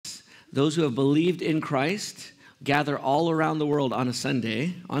those who have believed in Christ gather all around the world on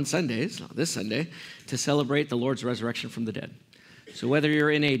Sundays, not this Sunday, to celebrate the Lord's resurrection from the dead. So whether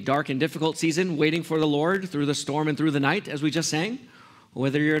you're in a dark and difficult season, waiting for the Lord through the storm and through the night, as we just sang, or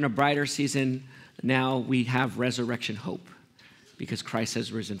whether you're in a brighter season, now we have resurrection hope because Christ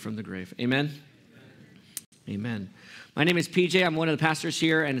has risen from the grave. Amen? Amen. My name is PJ. I'm one of the pastors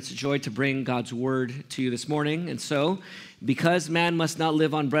here, and it's a joy to bring God's word to you this morning. And so, because man must not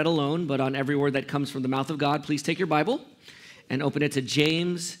live on bread alone, but on every word that comes from the mouth of God, please take your Bible and open it to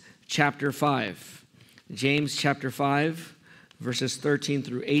James chapter 5. James chapter 5, verses 13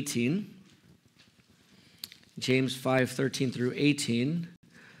 through 18. James 5, 13 through 18.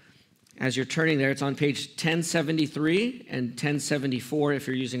 As you're turning there, it's on page 1073 and 1074 if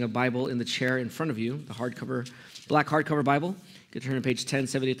you're using a Bible in the chair in front of you, the hardcover, black hardcover Bible. You can turn to page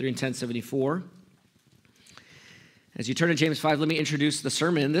 1073 and 1074. As you turn to James 5, let me introduce the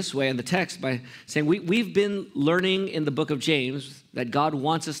sermon this way and the text by saying we've been learning in the book of James that God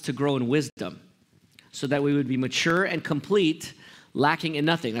wants us to grow in wisdom so that we would be mature and complete, lacking in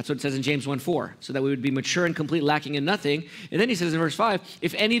nothing. That's what it says in James 1:4, so that we would be mature and complete, lacking in nothing. And then he says in verse 5,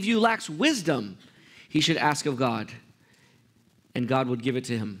 if any of you lacks wisdom, he should ask of God, and God would give it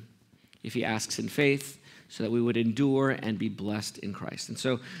to him if he asks in faith, so that we would endure and be blessed in Christ. And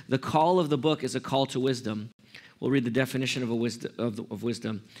so the call of the book is a call to wisdom. We'll read the definition of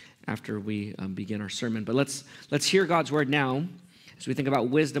wisdom after we begin our sermon. But let's hear God's word now as we think about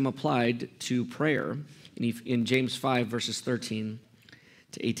wisdom applied to prayer in James 5, verses 13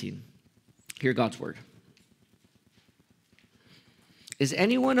 to 18. Hear God's word. Is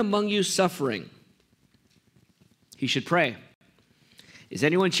anyone among you suffering? He should pray. Is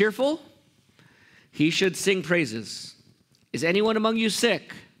anyone cheerful? He should sing praises. Is anyone among you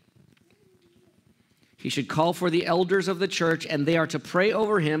sick? He should call for the elders of the church, and they are to pray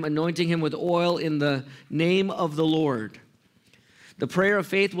over him, anointing him with oil in the name of the Lord. The prayer of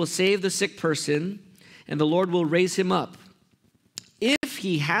faith will save the sick person, and the Lord will raise him up. If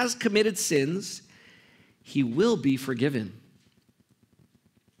he has committed sins, he will be forgiven.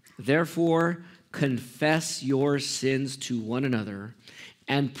 Therefore, confess your sins to one another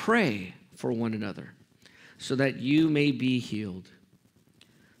and pray for one another so that you may be healed.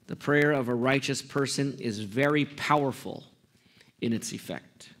 The prayer of a righteous person is very powerful in its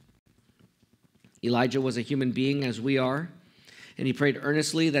effect. Elijah was a human being as we are, and he prayed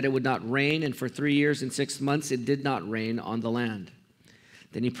earnestly that it would not rain, and for 3 years and 6 months it did not rain on the land.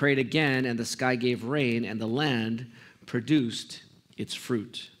 Then he prayed again, and the sky gave rain, and the land produced its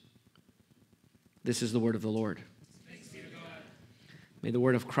fruit. This is the word of the Lord. Thanks be to God. May the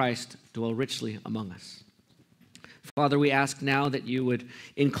word of Christ dwell richly among us. Father, we ask now that you would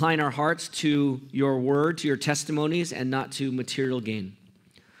incline our hearts to your word, to your testimonies, and not to material gain.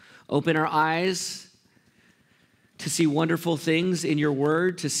 Open our eyes to see wonderful things in your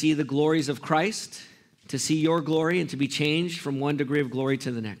word, to see the glories of Christ, to see your glory, and to be changed from one degree of glory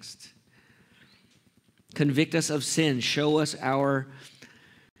to the next. Convict us of sin. Show us our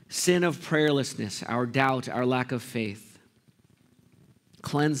sin of prayerlessness, our doubt, our lack of faith.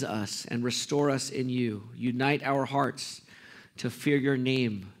 Cleanse us and restore us in you. Unite our hearts to fear your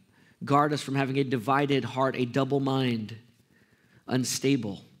name. Guard us from having a divided heart, a double mind,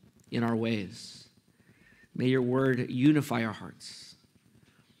 unstable in our ways. May your word unify our hearts.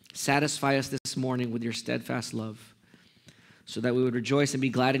 Satisfy us this morning with your steadfast love so that we would rejoice and be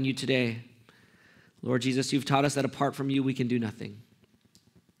glad in you today. Lord Jesus, you've taught us that apart from you, we can do nothing.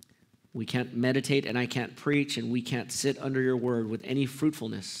 We can't meditate and I can't preach and we can't sit under your word with any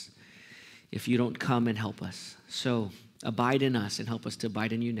fruitfulness if you don't come and help us. So abide in us and help us to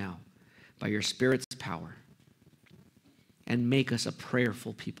abide in you now by your Spirit's power and make us a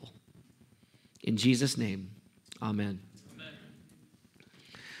prayerful people. In Jesus' name, amen. Amen.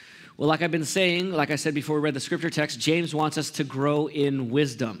 Well, like I've been saying, like I said before we read the scripture text, James wants us to grow in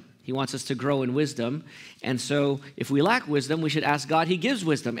wisdom. He wants us to grow in wisdom. And so if we lack wisdom, we should ask God. He gives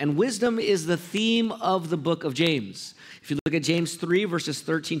wisdom. And wisdom is the theme of the book of James. If you look at James 3, verses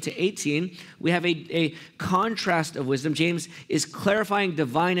 13 to 18, we have a contrast of wisdom. James is clarifying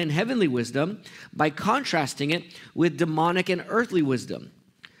divine and heavenly wisdom by contrasting it with demonic and earthly wisdom.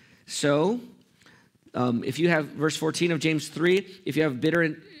 So if you have verse 14 of James 3, if you have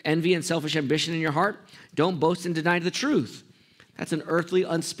bitter envy and selfish ambition in your heart, don't boast and deny the truth. That's an earthly,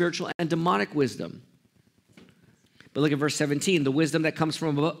 unspiritual, and demonic wisdom. But look at verse 17. The wisdom that comes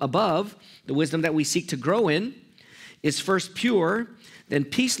from above, the wisdom that we seek to grow in, is first pure, then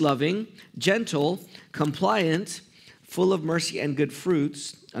peace-loving, gentle, compliant, full of mercy and good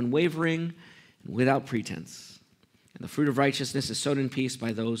fruits, unwavering, and without pretense. And the fruit of righteousness is sown in peace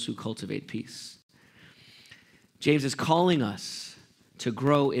by those who cultivate peace. James is calling us to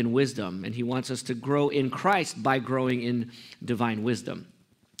grow in wisdom, and he wants us to grow in Christ by growing in divine wisdom.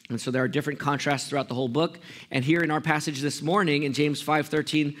 And so there are different contrasts throughout the whole book. And here in our passage this morning, in James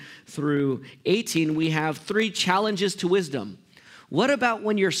 5:13 through 18, we have 3 challenges to wisdom. What about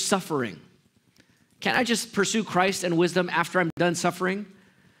when you're suffering? Can I just pursue Christ and wisdom after I'm done suffering?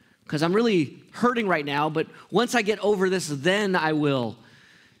 Because I'm really hurting right now, but once I get over this, then I will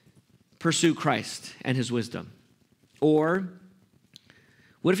pursue Christ and his wisdom. Or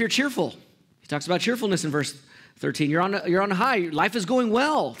what if you're cheerful? He talks about cheerfulness in verse 13. You're on a high. Life is going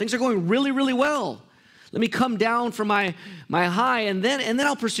well. Things are going really, really well. Let me come down from my high, and then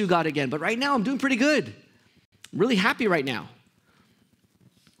I'll pursue God again. But right now, I'm doing pretty good. I'm really happy right now.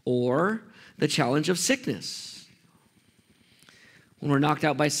 Or the challenge of sickness. When we're knocked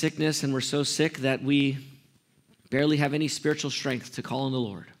out by sickness and we're so sick that we barely have any spiritual strength to call on the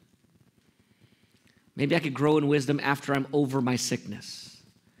Lord. Maybe I could grow in wisdom after I'm over my sickness.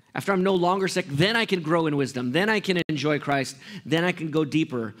 After I'm no longer sick, then I can grow in wisdom. Then I can enjoy Christ. Then I can go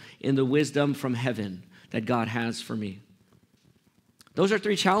deeper in the wisdom from heaven that God has for me. Those are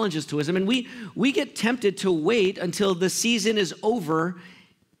 3 challenges to wisdom. And we get tempted to wait until the season is over,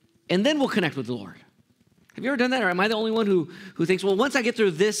 and then we'll connect with the Lord. Have you ever done that? Or am I the only one who thinks, well, once I get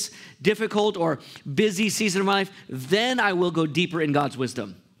through this difficult or busy season of my life, then I will go deeper in God's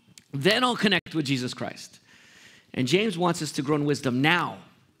wisdom. Then I'll connect with Jesus Christ. And James wants us to grow in wisdom now.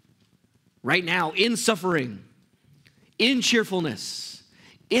 Right now, in suffering, in cheerfulness,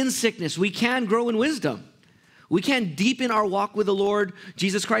 in sickness. We can grow in wisdom. We can deepen our walk with the Lord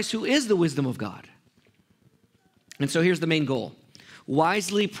Jesus Christ, who is the wisdom of God. And so here's the main goal.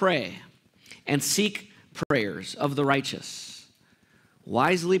 Wisely pray and seek prayers of the righteous.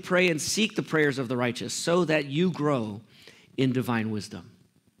 Wisely pray and seek the prayers of the righteous so that you grow in divine wisdom.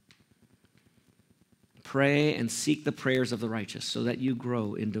 Pray and seek the prayers of the righteous so that you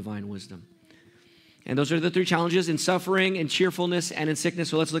grow in divine wisdom. And those are the 3 challenges: in suffering, in cheerfulness, and in sickness.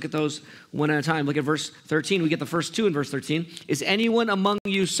 So let's look at those one at a time. Look at verse 13. We get the first 2 in verse 13. Is anyone among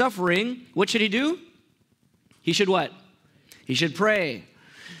you suffering? What should he do? He should what? He should pray.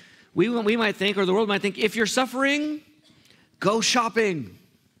 We might think, or the world might think, if you're suffering, go shopping,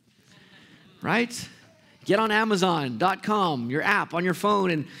 right? Get on Amazon.com, your app on your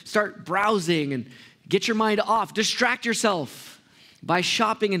phone, and start browsing and get your mind off. Distract yourself by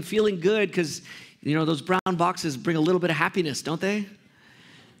shopping and feeling good, because, you know, those brown boxes bring a little bit of happiness, don't they?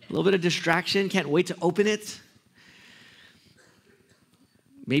 A little bit of distraction. Can't wait to open it.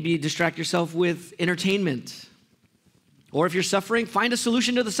 Maybe distract yourself with entertainment. Or if you're suffering, find a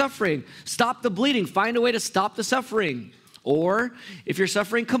solution to the suffering. Stop the bleeding. Find a way to stop the suffering. Or if you're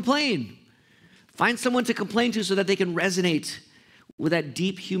suffering, complain. Find someone to complain to so that they can resonate with that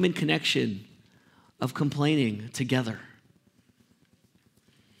deep human connection of complaining together.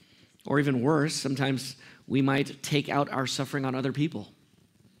 Or even worse, sometimes we might take out our suffering on other people.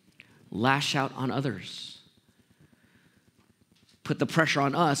 Lash out on others. Put the pressure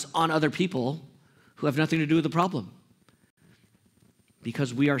on us, on other people who have nothing to do with the problem.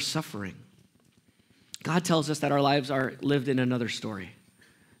 Because we are suffering. God tells us that our lives are lived in another story.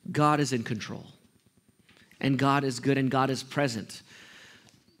 God is in control. And God is good and God is present.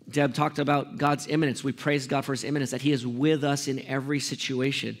 Deb talked about God's immanence. We praise God for his immanence, that he is with us in every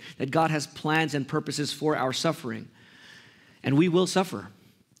situation, that God has plans and purposes for our suffering. And we will suffer.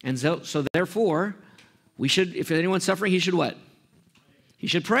 And so therefore, we should, if anyone's suffering, he should what? He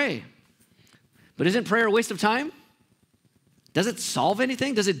should pray. But isn't prayer a waste of time? Does it solve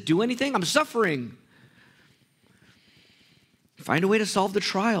anything? Does it do anything? I'm suffering. Find a way to solve the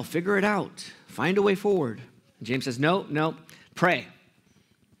trial. Figure it out. Find a way forward. And James says, no, pray.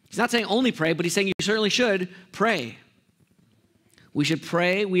 He's not saying only pray, but he's saying you certainly should pray. We should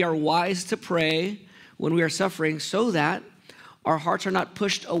pray. We are wise to pray when we are suffering so that our hearts are not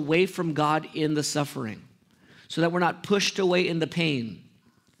pushed away from God in the suffering, so that we're not pushed away in the pain,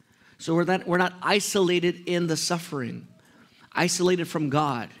 so we're not isolated in the suffering. Isolated from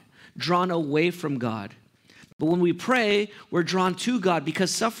God, drawn away from God. But when we pray, we're drawn to God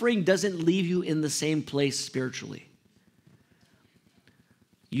because suffering doesn't leave you in the same place spiritually.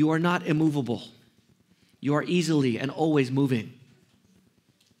 You are not immovable. You are easily and always moving.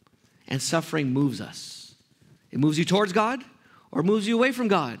 And suffering moves us. It moves you towards God or moves you away from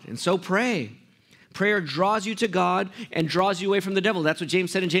God. And so pray. Prayer draws you to God and draws you away from the devil. That's what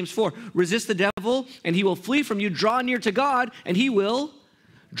James said in James 4. Resist the devil and he will flee from you. Draw near to God and he will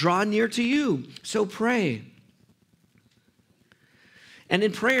draw near to you. So pray. And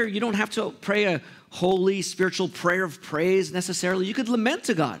in prayer, you don't have to pray a holy spiritual prayer of praise necessarily. You could lament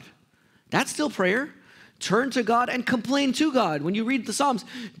to God. That's still prayer. Turn to God and complain to God. When you read the Psalms,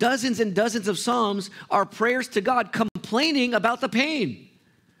 dozens and dozens of Psalms are prayers to God, complaining about the pain,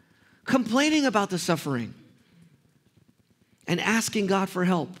 complaining about the suffering, and asking God for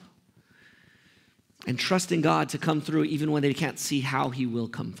help, and trusting God to come through even when they can't see how he will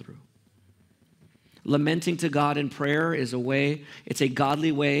come through. Lamenting to God in prayer is it's a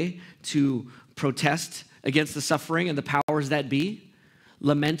godly way to protest against the suffering and the powers that be.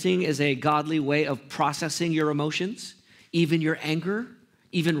 Lamenting is a godly way of processing your emotions, even your anger,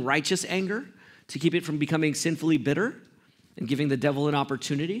 even righteous anger, to keep it from becoming sinfully bitter and giving the devil an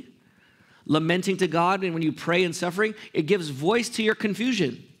opportunity. Lamenting to God, and when you pray in suffering, it gives voice to your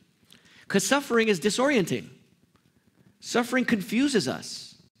confusion, because suffering is disorienting. Suffering confuses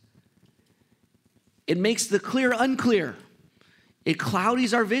us. It makes the clear unclear. It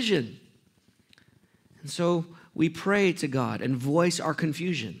cloudies our vision. And so we pray to God and voice our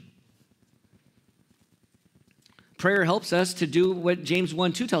confusion. Prayer helps us to do what James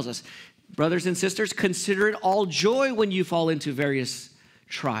 1:2 tells us. Brothers and sisters, consider it all joy when you fall into various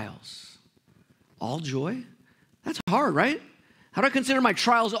trials. All joy? That's hard, right? How do I consider my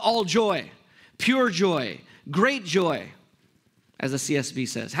trials all joy, pure joy, great joy, as the CSB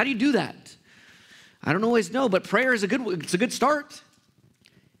says? How do you do that? I don't always know, but prayer is a good start.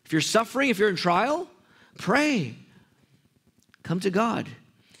 If you're suffering, if you're in trial, pray. Come to God.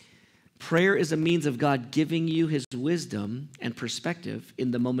 Prayer is a means of God giving you his wisdom and perspective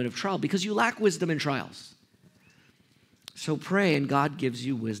in the moment of trial, because you lack wisdom in trials. So pray, and God gives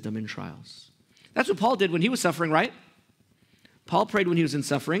you wisdom in trials. That's what Paul did when he was suffering, right? Paul prayed when he was in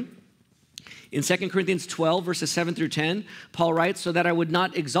suffering. In 2 Corinthians 12, verses 7 through 10, Paul writes, so that I would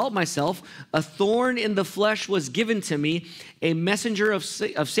not exalt myself, a thorn in the flesh was given to me, a messenger of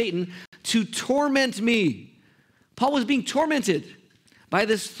Satan to torment me. Paul was being tormented by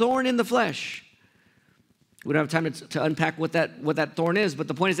this thorn in the flesh. We don't have time to unpack what that thorn is, but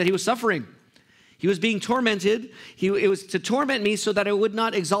the point is that he was suffering. He was being tormented. It was to torment me so that I would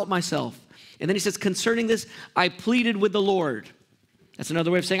not exalt myself. And then he says, concerning this, I pleaded with the Lord. That's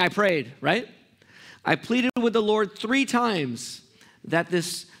another way of saying I prayed, right? I pleaded with the Lord 3 times that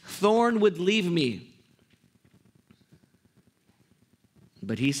this thorn would leave me.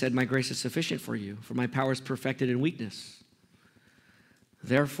 But he said, my grace is sufficient for you, for my power is perfected in weakness.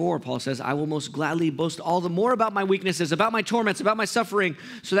 Therefore, Paul says, I will most gladly boast all the more about my weaknesses, about my torments, about my suffering,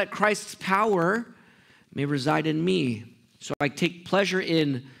 so that Christ's power may reside in me. So I take pleasure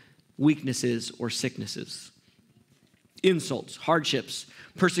in weaknesses or sicknesses, insults, hardships,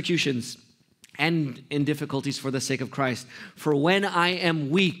 persecutions, and in difficulties for the sake of Christ. For when I am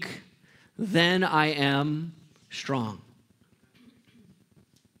weak, then I am strong.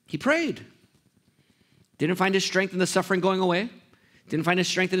 He prayed. Didn't find his strength in the suffering going away. Didn't find his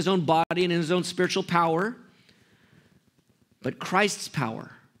strength in his own body and in his own spiritual power. But Christ's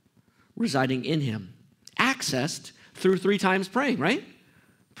power residing in him, accessed through 3 times praying, right?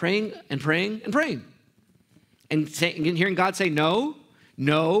 Praying and praying and praying. And hearing God say, no,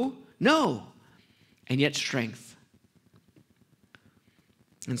 no, no. And yet strength.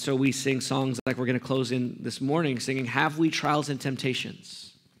 And so we sing songs like we're going to close in this morning, singing, have we trials and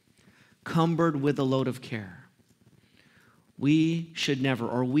temptations, cumbered with a load of care? We should never,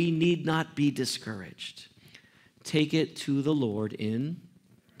 or we need not be discouraged. Take it to the Lord in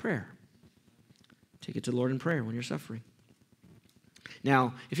prayer. Take it to the Lord in prayer when you're suffering.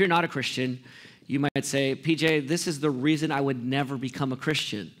 Now, if you're not a Christian, you might say, PJ, this is the reason I would never become a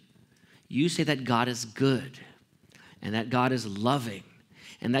Christian. You say that God is good, and that God is loving,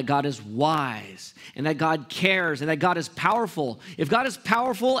 and that God is wise, and that God cares, and that God is powerful. If God is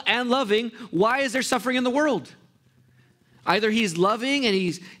powerful and loving, why is there suffering in the world? Either he's loving and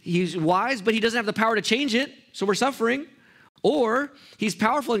he's wise, but he doesn't have the power to change it, so we're suffering. Or he's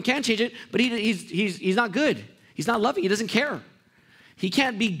powerful and can change it, but he's not good. He's not loving. He doesn't care. He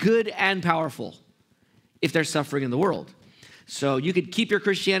can't be good and powerful if there's suffering in the world. So you could keep your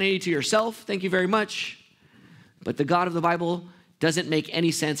Christianity to yourself. Thank you very much. But the God of the Bible doesn't make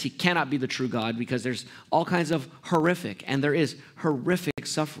any sense. He cannot be the true God, because there's all kinds of horrific, and there is horrific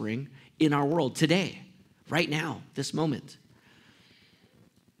suffering in our world today, right now, this moment.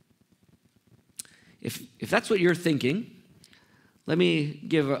 If that's what you're thinking, let me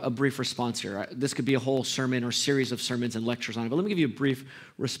give a brief response here. This could be a whole sermon or series of sermons and lectures on it, but let me give you a brief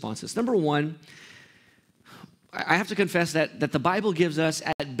response. Number one, I have to confess that the Bible gives us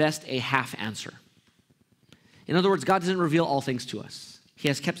at best a half answer. In other words, God doesn't reveal all things to us. He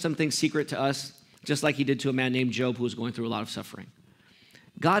has kept some things secret to us, just like he did to a man named Job who was going through a lot of suffering.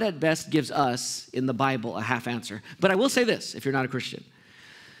 God at best gives us, in the Bible, a half answer. But I will say this, if you're not a Christian.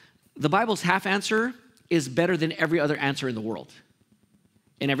 The Bible's half answer is better than every other answer in the world,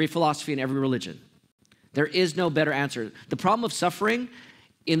 in every philosophy, in every religion. There is no better answer. The problem of suffering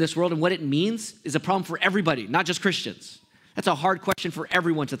in this world and what it means is a problem for everybody, not just Christians. That's a hard question for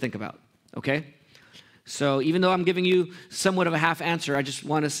everyone to think about, okay? So even though I'm giving you somewhat of a half answer, I just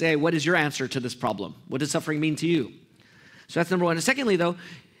want to say, what is your answer to this problem? What does suffering mean to you? So that's number one. And secondly, though,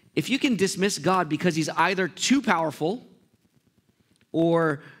 if you can dismiss God because he's either too powerful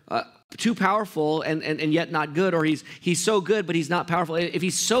or too powerful and yet not good, or he's so good but he's not powerful. If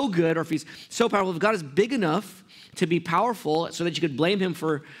he's so good or if he's so powerful, if God is big enough to be powerful so that you could blame him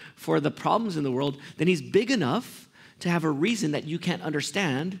for the problems in the world, then he's big enough to have a reason that you can't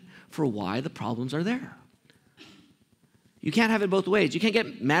understand for why the problems are there. You can't have it both ways. You can't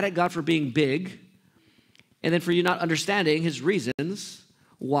get mad at God for being big and then for you not understanding his reasons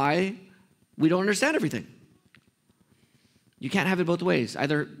why we don't understand everything. You can't have it both ways.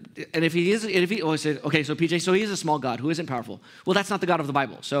 Either, and if he say, okay, so PJ, so he is a small God who isn't powerful. Well, that's not the God of the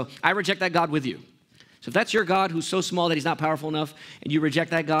Bible. So I reject that God with you. So if that's your God who's so small that he's not powerful enough and you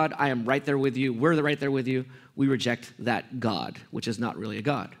reject that God, I am right there with you. We're right there with you. We reject that God, which is not really a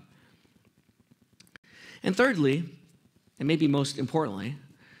God. And thirdly, and maybe most importantly,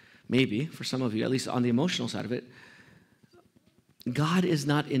 maybe for some of you, at least on the emotional side of it, God is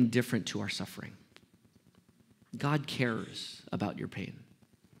not indifferent to our suffering. God cares about your pain.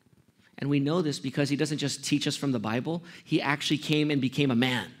 And we know this because he doesn't just teach us from the Bible. He actually came and became a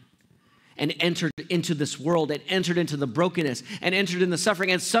man and entered into this world and entered into the brokenness and entered in the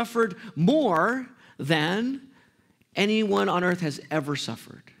suffering and suffered more than anyone on earth has ever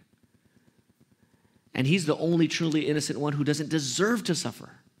suffered. And he's the only truly innocent one who doesn't deserve to suffer.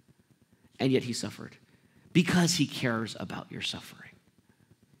 And yet he suffered because he cares about your suffering.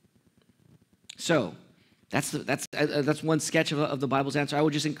 So, that's one sketch of the Bible's answer. I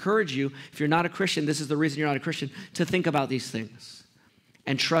would just encourage you, if you're not a Christian, this is the reason you're not a Christian, to think about these things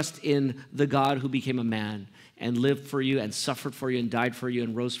and trust in the God who became a man and lived for you and suffered for you and died for you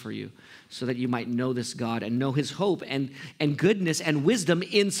and rose for you so that you might know this God and know his hope and goodness and wisdom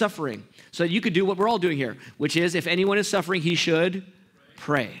in suffering so that you could do what we're all doing here, which is if anyone is suffering, he should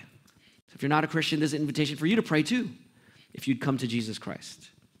pray. So if you're not a Christian, there's an invitation for you to pray too if you'd come to Jesus Christ.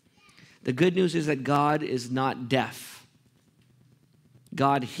 The good news is that God is not deaf.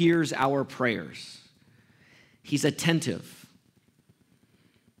 God hears our prayers. He's attentive.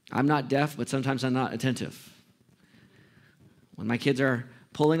 I'm not deaf, but sometimes I'm not attentive. When my kids are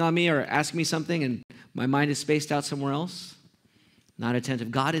pulling on me or asking me something and my mind is spaced out somewhere else, not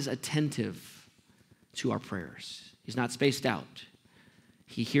attentive. God is attentive to our prayers. He's not spaced out.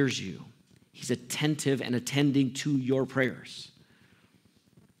 He hears you. He's attentive and attending to your prayers.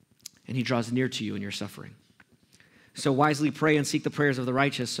 And he draws near to you in your suffering. So wisely pray and seek the prayers of the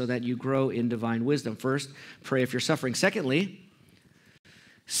righteous so that you grow in divine wisdom. First, pray if you're suffering. Secondly,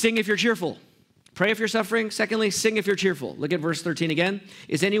 sing if you're cheerful. Pray if you're suffering. Secondly, sing if you're cheerful. Look at verse 13 again.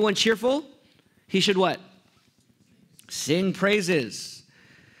 Is anyone cheerful? He should what? Sing praises.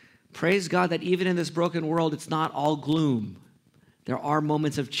 Praise God that even in this broken world, it's not all gloom. There are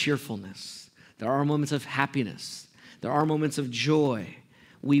moments of cheerfulness. There are moments of happiness. There are moments of joy.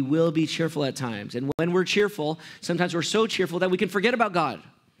 We will be cheerful at times. And when we're cheerful, sometimes we're so cheerful that we can forget about God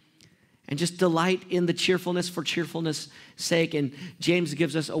and just delight in the cheerfulness for cheerfulness' sake. And James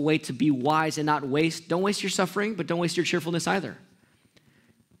gives us a way to be wise and not waste. Don't waste your suffering, but don't waste your cheerfulness either.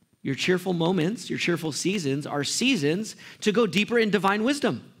 Your cheerful moments, your cheerful seasons are seasons to go deeper in divine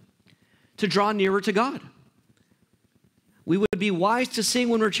wisdom, to draw nearer to God. We would be wise to sing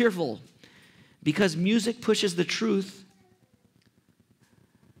when we're cheerful because music pushes the truth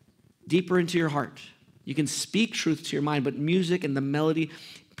deeper into your heart. You can speak truth to your mind, but music and the melody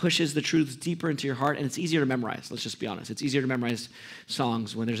pushes the truths deeper into your heart, and it's easier to memorize. Let's just be honest. It's easier to memorize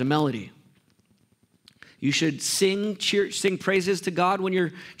songs when there's a melody. You should sing praises to God when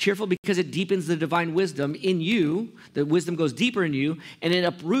you're cheerful because it deepens the divine wisdom in you. The wisdom goes deeper in you, and it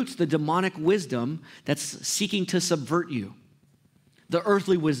uproots the demonic wisdom that's seeking to subvert you. The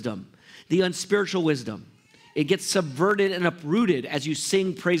earthly wisdom, the unspiritual wisdom. It gets subverted and uprooted as you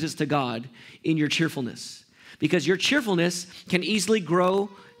sing praises to God in your cheerfulness. Because your cheerfulness can easily grow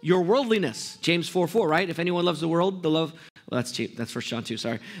your worldliness. James 4:4, right? If anyone loves the world, the love... Well, that's cheap. That's 1 John 2,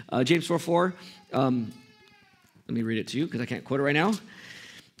 sorry. James 4:4. Let me read it to you because I can't quote it right now.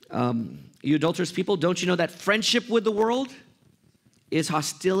 You adulterous people, don't you know that friendship with the world is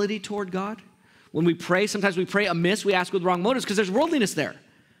hostility toward God? When we pray, sometimes we pray amiss. We ask with wrong motives because there's worldliness there.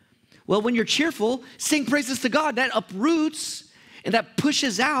 Well, when you're cheerful, sing praises to God. That uproots And that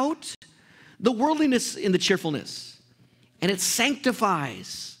pushes out the worldliness in the cheerfulness. And it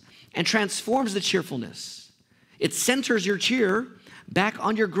sanctifies and transforms the cheerfulness. It centers your cheer back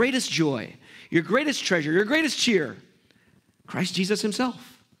on your greatest joy, your greatest treasure, your greatest cheer, Christ Jesus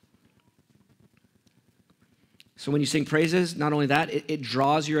himself. So when you sing praises, not only that, it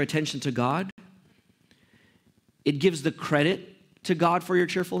draws your attention to God. It gives the credit to God for your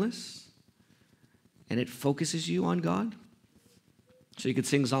cheerfulness. And it focuses you on God. So you could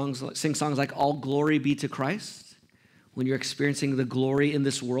sing songs like All Glory Be to Christ when you're experiencing the glory in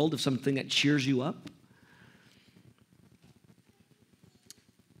this world of something that cheers you up.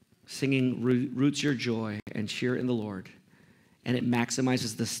 Singing roots your joy and cheer in the Lord, and it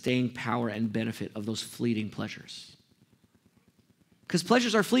maximizes the staying power and benefit of those fleeting pleasures. Because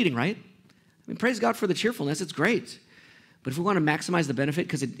pleasures are fleeting, right? I mean, praise God for the cheerfulness. It's great. But if we want to maximize the benefit,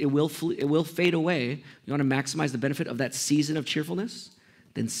 because it will fade away, you want to maximize the benefit of that season of cheerfulness,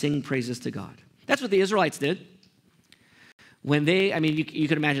 then sing praises to God. That's what the Israelites did. When they, I mean, you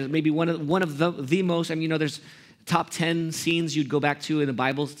could imagine maybe one of the most, I mean, there's top 10 scenes you'd go back to in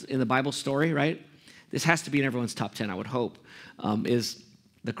the Bible story, right? This has to be in everyone's top 10, I would hope, is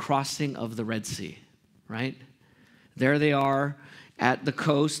the crossing of the Red Sea, right? There they are at the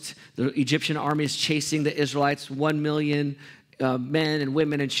coast. The Egyptian army is chasing the Israelites, 1 million men and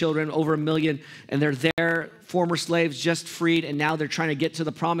women and children, over 1 million, and they're there, former slaves just freed, and now they're trying to get to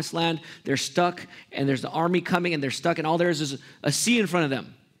the promised land. They're stuck, and there's the army coming, and they're stuck, and all there is a sea in front of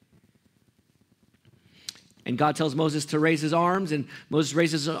them. And God tells Moses to raise his arms, and Moses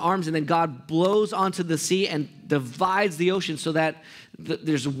raises his arms, and then God blows onto the sea and divides the ocean so that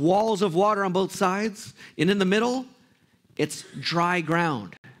there's walls of water on both sides, and in the middle, it's dry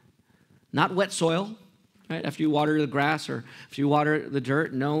ground, not wet soil, right? After you water the grass or if you water the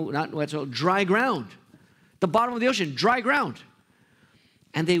dirt, no, not wet soil, dry ground. The bottom of the ocean, dry ground.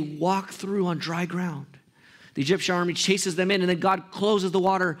 And they walk through on dry ground. The Egyptian army chases them in, and then God closes the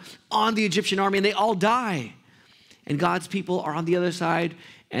water on the Egyptian army, and they all die. And God's people are on the other side,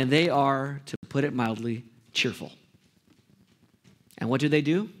 and they are, to put it mildly, cheerful. And what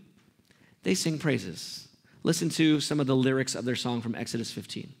do? They sing praises. Listen to some of the lyrics of their song from Exodus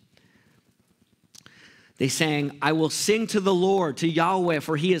 15. They sang, I will sing to the Lord, to Yahweh,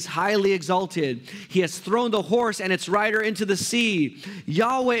 for he is highly exalted. He has thrown the horse and its rider into the sea.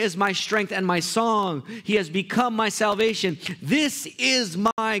 Yahweh is my strength and my song. He has become my salvation. This is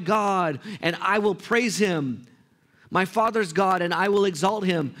my God, and I will praise him. My father's God, and I will exalt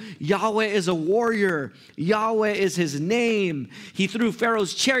him. Yahweh is a warrior. Yahweh is his name. He threw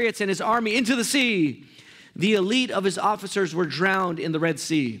Pharaoh's chariots and his army into the sea. The elite of his officers were drowned in the Red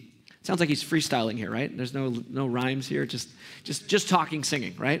Sea. Sounds like he's freestyling here, right? There's no rhymes here, just talking,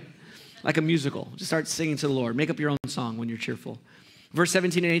 singing, right? Like a musical. Just start singing to the Lord. Make up your own song when you're cheerful. Verse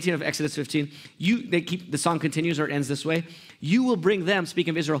 17 and 18 of Exodus 15, the song continues, or it ends this way. You will bring them,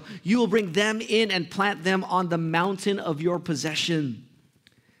 speaking of Israel, you will bring them in and plant them on the mountain of your possession.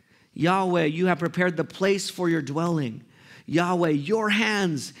 Yahweh, you have prepared the place for your dwelling. Yahweh, your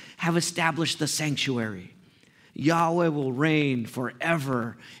hands have established the sanctuary. Yahweh will reign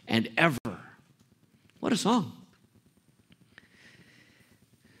forever and ever. What a song.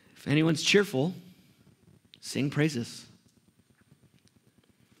 If anyone's cheerful, sing praises.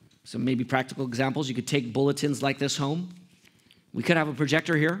 Some maybe practical examples. You could take bulletins like this home. We could have a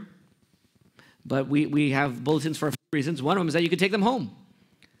projector here, but we have bulletins for a few reasons. One of them is that you could take them home.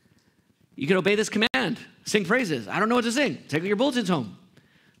 You could obey this command, sing praises. I don't know what to sing. Take your bulletins home.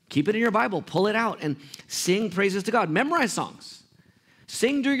 Keep it in your Bible, pull it out, and sing praises to God. Memorize songs.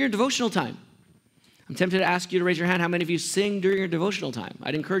 Sing during your devotional time. I'm tempted to ask you to raise your hand how many of you sing during your devotional time.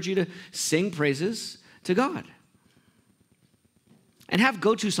 I'd encourage you to sing praises to God. And have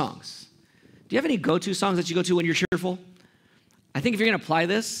go-to songs. Do you have any go-to songs that you go to when you're cheerful? I think if you're going to apply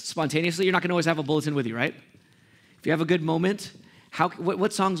this spontaneously, you're not going to always have a bulletin with you, right? If you have a good moment,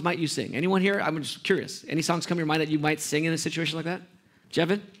 what songs might you sing? Anyone here? I'm just curious. Any songs come to your mind that you might sing in a situation like that?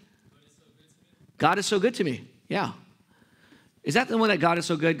 Jevin? God is so good to me. Yeah. Is that the one that God is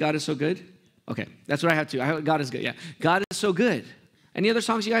so good? God is so good? Okay, that's what I have too. God is good. Yeah. God is so good. Any other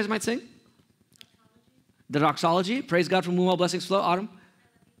songs you guys might sing? The doxology. Praise God from whom all blessings flow. Autumn?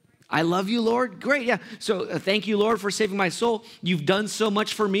 I love you, Lord. Great. Yeah. So thank you, Lord, for saving my soul. You've done so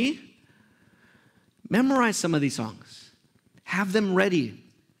much for me. Memorize some of these songs. Have them ready.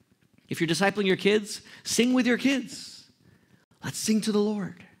 If you're discipling your kids, sing with your kids. Let's sing to the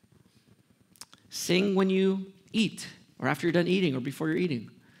Lord. Sing when you eat, or after you're done eating, or before you're eating.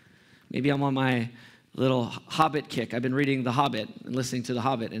 Maybe I'm on my little Hobbit kick. I've been reading The Hobbit and listening to The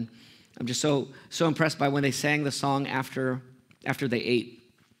Hobbit, and I'm just so impressed by when they sang the song after after they ate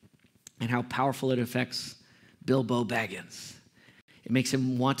and how powerful it affects Bilbo Baggins. It makes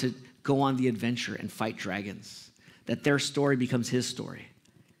him want to go on the adventure and fight dragons, that their story becomes his story,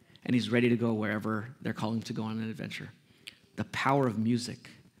 and he's ready to go wherever they're calling him to go on an adventure. The power of music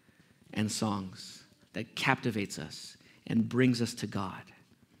and songs that captivates us and brings us to God.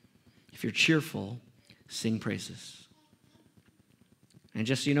 If you're cheerful, sing praises. And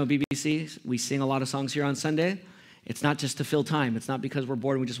just so you know, BBC, we sing a lot of songs here on Sunday. It's not just to fill time. It's not because we're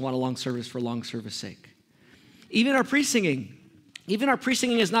bored and we just want a long service for long service sake. Even our pre-singing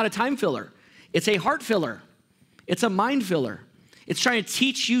is not a time filler. It's a heart filler. It's a mind filler. It's trying to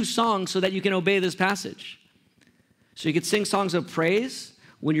teach you songs so that you can obey this passage. So you could sing songs of praise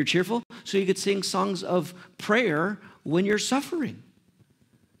when you're cheerful. So you could sing songs of prayer when you're suffering.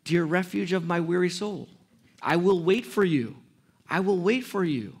 Dear refuge of my weary soul, I will wait for you. I will wait for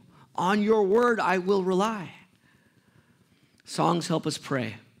you. On your word I will rely. Songs help us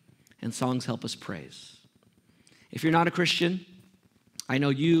pray, and songs help us praise. If you're not a Christian, I know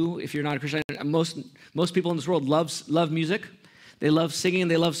you, if you're not a Christian, most people in this world love music. They love singing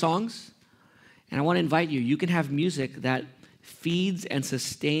and they love songs. And I want to invite you, you can have music that feeds and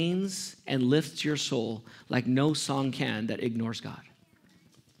sustains and lifts your soul like no song can that ignores God.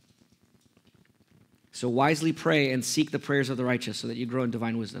 So wisely pray and seek the prayers of the righteous so that you grow in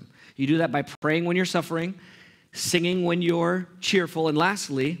divine wisdom. You do that by praying when you're suffering, singing when you're cheerful, and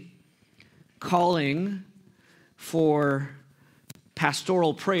lastly, calling for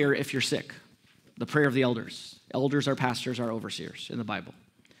pastoral prayer if you're sick. The prayer of the elders. Elders are pastors, are overseers in the Bible.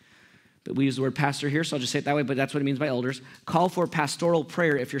 But we use the word pastor here, so I'll just say it that way, but that's what it means by elders. Call for pastoral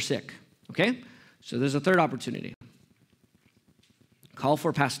prayer if you're sick, okay? So there's a third opportunity. Call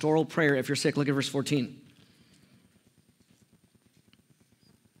for pastoral prayer if you're sick. Look at verse 14.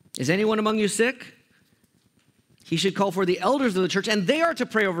 Is anyone among you sick? He should call for the elders of the church, and they are to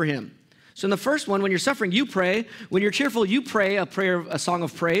pray over him. So in the first one, when you're suffering, you pray. When you're cheerful, you pray a song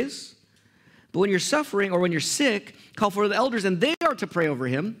of praise. But when you're suffering or when you're sick, call for the elders, and they are to pray over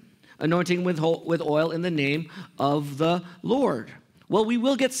him, anointing with oil in the name of the Lord. Well, we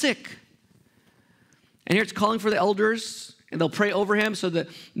will get sick. And here it's calling for the elders, and they'll pray over him so that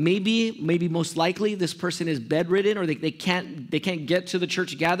maybe most likely this person is bedridden, or they can't get to the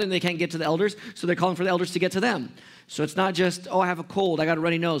church gathering, they can't get to the elders, so they're calling for the elders to get to them. So it's not just, I have a cold, I got a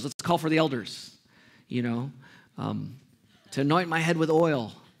runny nose, let's call for the elders, to anoint my head with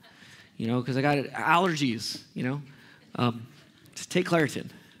oil, because I got allergies, just take Claritin,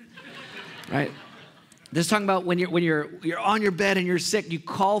 right? This is talking about when you're on your bed and you're sick, you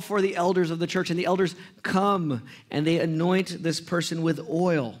call for the elders of the church, and the elders come and they anoint this person with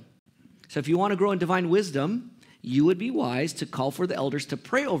oil. So if you want to grow in divine wisdom, you would be wise to call for the elders to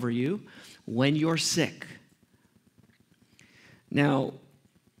pray over you when you're sick. Now,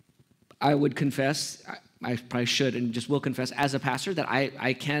 I would confess, I probably should and just will confess as a pastor that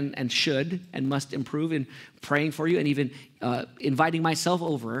I can and should and must improve in praying for you, and even inviting myself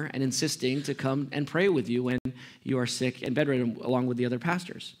over and insisting to come and pray with you when you are sick and bedridden along with the other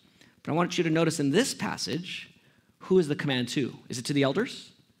pastors. But I want you to notice in this passage, who is the command to? Is it to the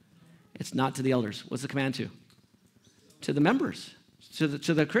elders? It's not to the elders. What's the command to? To the members, to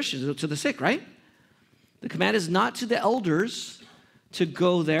the Christians, to the sick, right? The command is not to the elders to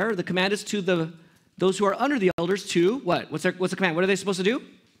go there. The command is to those who are under the elders to what? What's the command? What are they supposed to do?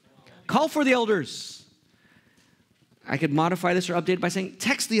 Call for the elders. I could modify this or update it by saying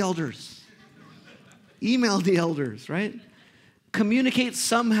text the elders. Email the elders, right? Communicate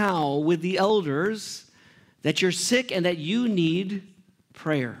somehow with the elders that you're sick and that you need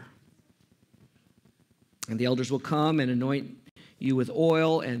prayer. And the elders will come and anoint you with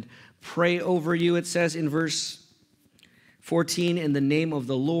oil and pray over you, it says in verse 14, in the name of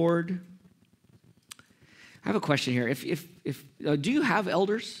the Lord. I have a question here. Do you have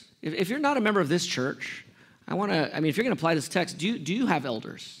elders? If you're not a member of this church, if you're going to apply this text, do you have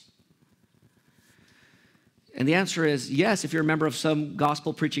elders? And the answer is yes, if you're a member of some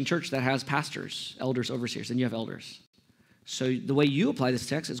gospel preaching church that has pastors, elders, overseers, then you have elders. So the way you apply this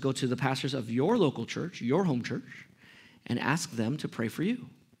text is go to the pastors of your local church, your home church, and ask them to pray for you.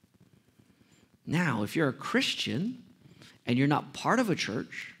 Now, if you're a Christian and you're not part of a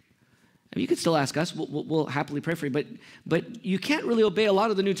church, you can still ask us. We'll happily pray for you. But you can't really obey a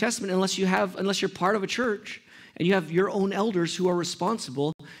lot of the New Testament unless you're part of a church and you have your own elders who are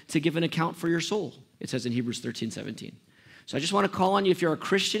responsible to give an account for your soul. It says in Hebrews 13:17. So I just want to call on you, if you're a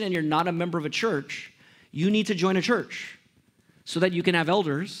Christian and you're not a member of a church, you need to join a church so that you can have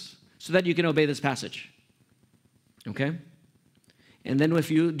elders, so that you can obey this passage. Okay? And then if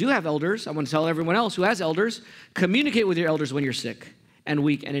you do have elders, I want to tell everyone else who has elders, communicate with your elders when you're sick and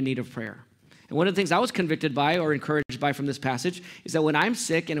weak and in need of prayer. And one of the things I was convicted by or encouraged by from this passage is that when I'm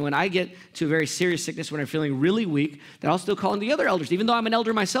sick and when I get to a very serious sickness, when I'm feeling really weak, that I'll still call on the other elders. Even though I'm an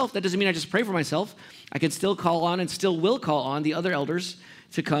elder myself, that doesn't mean I just pray for myself. I can still call on and still will call on the other elders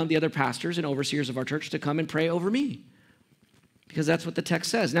to come, the other pastors and overseers of our church to come and pray over me. Because that's what the text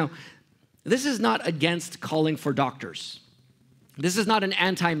says. Now, this is not against calling for doctors. This is not an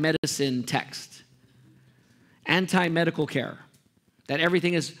anti-medicine text. Anti-medical care. That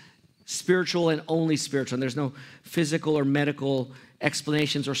everything is spiritual and only spiritual, and there's no physical or medical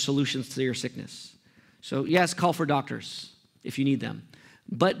explanations or solutions to your sickness. So yes, call for doctors if you need them.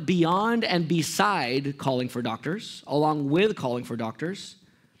 But beyond and beside calling for doctors, along with calling for doctors,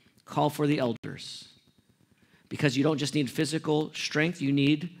 call for the elders. Because you don't just need physical strength, you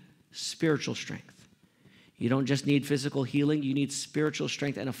need spiritual strength. You don't just need physical healing, you need spiritual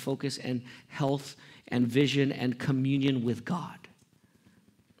strength and a focus and health and vision and communion with God.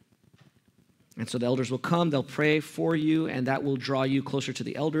 And so the elders will come, they'll pray for you, and that will draw you closer to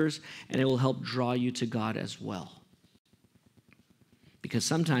the elders, and it will help draw you to God as well. Because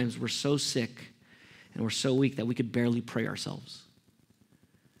sometimes we're so sick and we're so weak that we could barely pray ourselves.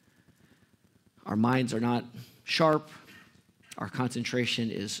 Our minds are not sharp, our concentration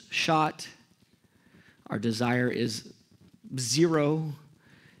is shot, our desire is zero.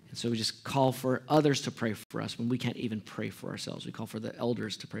 And so we just call for others to pray for us when we can't even pray for ourselves. We call for the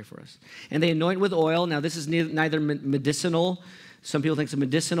elders to pray for us. And they anoint with oil. Now, this is neither medicinal. Some people think it's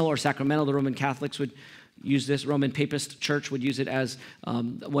medicinal or sacramental. The Roman Catholics would use this. Roman Papist Church would use it as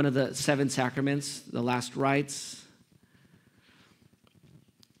one of the 7 sacraments, the last rites.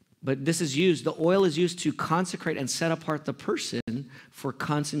 But this is used, the oil is used to consecrate and set apart the person for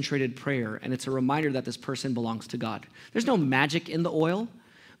concentrated prayer. And it's a reminder that this person belongs to God. There's no magic in the oil.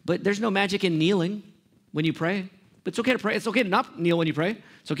 But there's no magic in kneeling when you pray. But it's okay to pray. It's okay to not kneel when you pray.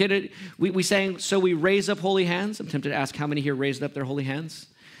 It's okay to, we sang, so we raise up holy hands. I'm tempted to ask how many here raised up their holy hands.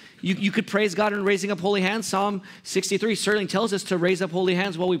 You could praise God in raising up holy hands. Psalm 63 certainly tells us to raise up holy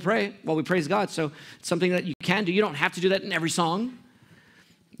hands while we pray, while we praise God. So it's something that you can do. You don't have to do that in every song.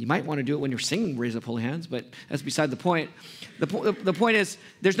 You might want to do it when you're singing raise up holy hands, but that's beside the point. The point is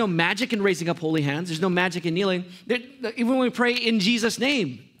there's no magic in raising up holy hands. There's no magic in kneeling. Even when we pray in Jesus'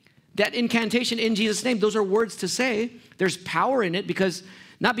 name, that incantation in Jesus' name, those are words to say. There's power in it because,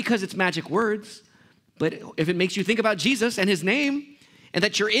 not because it's magic words, but if it makes you think about Jesus and his name and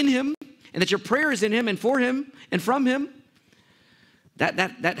that you're in him and that your prayer is in him and for him and from him,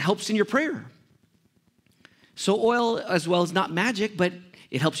 that helps in your prayer. So oil as well is not magic, but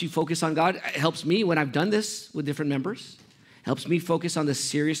it helps you focus on God. It helps me when I've done this with different members. It helps me focus on the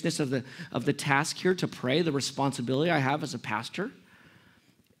seriousness of the task here to pray, the responsibility I have as a pastor.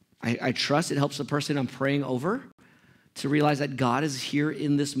 I trust it helps the person I'm praying over to realize that God is here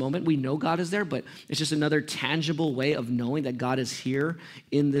in this moment. We know God is there, but it's just another tangible way of knowing that God is here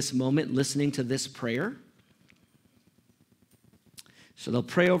in this moment, listening to this prayer. So they'll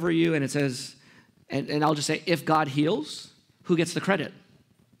pray over you, and it says, and I'll just say, if God heals, who gets the credit?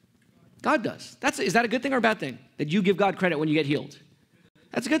 God does. Is that a good thing or a bad thing? That you give God credit when you get healed?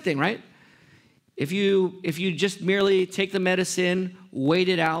 That's a good thing, right? If you just merely take the medicine, wait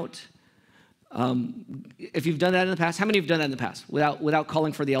it out, if you've done that in the past, how many have done that in the past without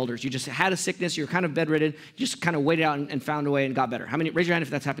calling for the elders? You just had a sickness, you're kind of bedridden, you just kind of waited out and found a way and got better. How many? Raise your hand if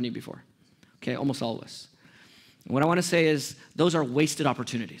that's happened to you before. Okay, almost all of us. And what I want to say is those are wasted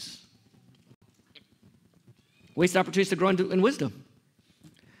opportunities. Wasted opportunities to grow in wisdom.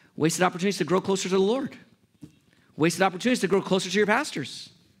 Wasted opportunities to grow closer to the Lord. Wasted opportunities to grow closer to your pastors.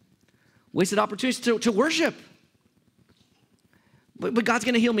 Wasted opportunities to worship. But God's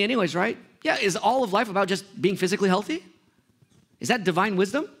going to heal me anyways, right? Yeah, is all of life about just being physically healthy? Is that divine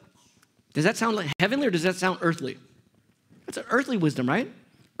wisdom? Does that sound like heavenly or does that sound earthly? That's an earthly wisdom, right?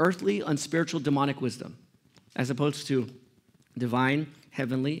 Earthly, unspiritual, demonic wisdom, as opposed to divine,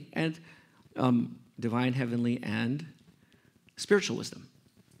 heavenly, and spiritual wisdom.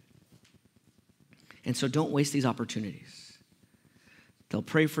 And so don't waste these opportunities. They'll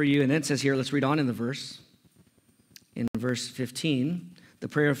pray for you. And then it says here, let's read on in the verse. In verse 15, the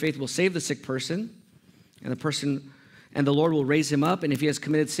prayer of faith will save the sick person, and the Lord will raise him up, and if he has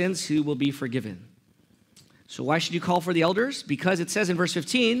committed sins, he will be forgiven. So why should you call for the elders? Because it says in verse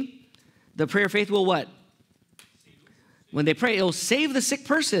 15, the prayer of faith will what? When they pray, it'll save the sick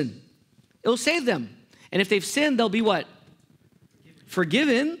person. It'll save them. And if they've sinned, they'll be what?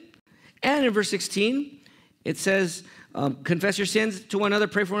 Forgiven. And in verse 16, it says, confess your sins to one another,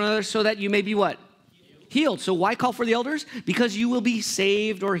 pray for one another, so that you may be what? healed. So why call for the elders? Because you will be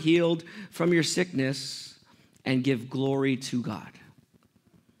saved or healed from your sickness and give glory to God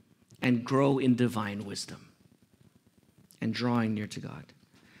and grow in divine wisdom and drawing near to God.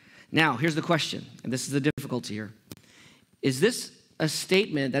 Now, here's the question, and this is the difficulty here. Is this a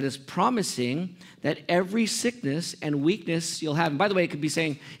statement that is promising that every sickness and weakness you'll have, and by the way, it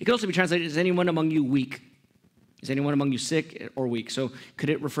could also be translated, is anyone among you weak? Is anyone among you sick or weak? So could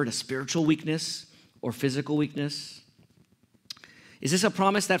it refer to spiritual weakness or physical weakness? Is this a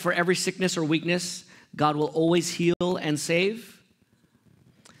promise that for every sickness or weakness, God will always heal and save?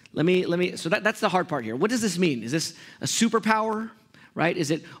 So that's the hard part here. What does this mean? Is this a superpower, right?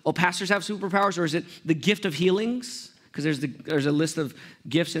 Is it, pastors have superpowers, or is it the gift of healings? Because there's a list of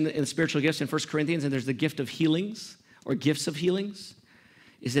gifts in the spiritual gifts in 1 Corinthians, and there's the gift of healings or gifts of healings.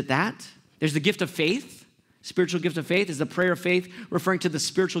 Is it that? There's the gift of faith, spiritual gift of faith. Is the prayer of faith referring to the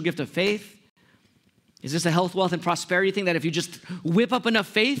spiritual gift of faith? Is this a health, wealth, and prosperity thing that if you just whip up enough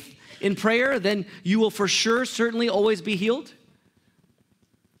faith in prayer, then you will for sure, certainly always be healed?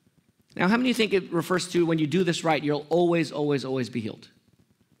 Now, how many think it refers to when you do this right, you'll always, always, always be healed?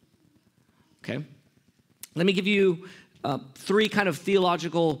 Okay. Let me give you 3 kind of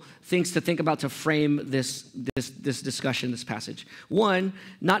theological things to think about to frame this discussion, this passage. 1,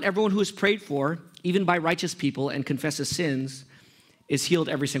 not everyone who is prayed for, even by righteous people, and confesses sins, is healed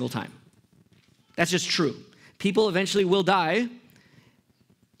every single time. That's just true. People eventually will die,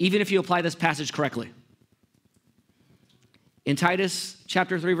 even if you apply this passage correctly. In Titus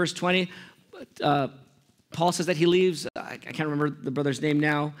chapter 3, verse 20, Paul says that he leaves, I can't remember the brother's name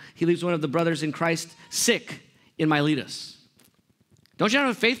now, he leaves one of the brothers in Christ sick in Miletus. Don't you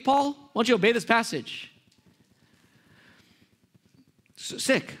have faith, Paul? Why don't you obey this passage? So,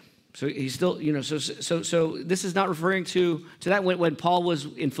 sick. So he's still, so this is not referring to that when Paul was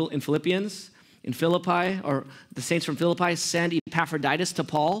in Philippians, in Philippi, or the saints from Philippi send Epaphroditus to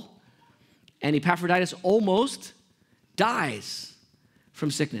Paul, and Epaphroditus almost dies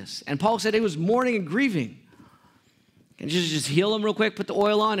from sickness. And Paul said he was mourning and grieving. And just heal him real quick, put the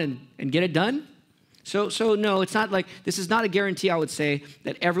oil on and get it done? So no, it's not like, this is not a guarantee, I would say,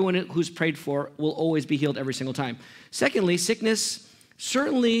 that everyone who's prayed for will always be healed every single time. Secondly, sickness,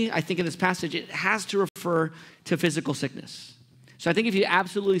 certainly, I think in this passage, it has to refer to physical sickness. So I think if you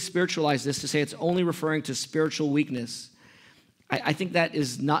absolutely spiritualize this to say it's only referring to spiritual weakness, I think that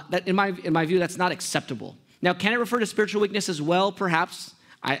is not, that in my view, that's not acceptable. Now, can it refer to spiritual weakness as well? Perhaps.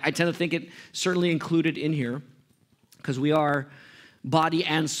 I tend to think it certainly included in here, because we are body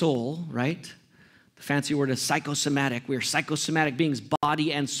and soul, right? The fancy word is psychosomatic. We are psychosomatic beings,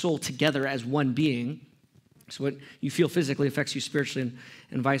 body and soul together as one being. So what you feel physically affects you spiritually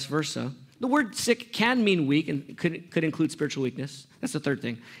and vice versa. The word sick can mean weak and could include spiritual weakness. That's the third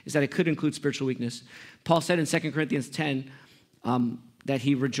thing, is that it could include spiritual weakness. Paul said in 2 Corinthians 10 that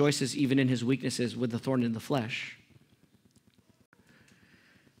he rejoices even in his weaknesses with the thorn in the flesh.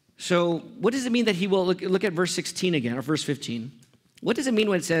 So what does it mean that he will, look at verse 16 again, or verse 15. What does it mean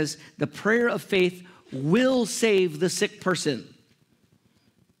when it says, the prayer of faith will save the sick person?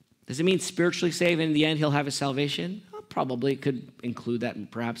 Does it mean spiritually save and in the end he'll have his salvation? Probably could include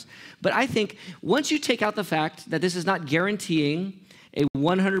that perhaps. But I think once you take out the fact that this is not guaranteeing a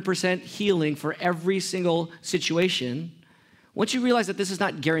 100% healing for every single situation, once you realize that this is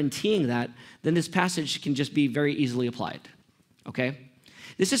not guaranteeing that, then this passage can just be very easily applied, okay?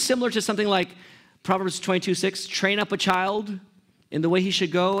 This is similar to something like Proverbs 22:6, train up a child in the way he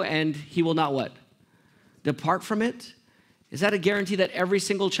should go and he will not what? Depart from it? Is that a guarantee that every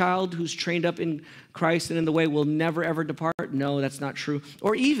single child who's trained up in Christ and in the way will never, ever depart? No, that's not true.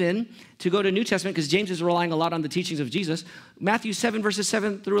 Or even, to go to New Testament, because James is relying a lot on the teachings of Jesus, Matthew 7, verses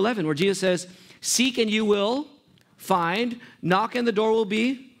 7 through 11, where Jesus says, seek and you will find, knock and the door will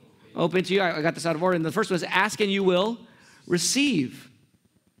be open to you. I got this out of order. And the first one is ask and you will receive.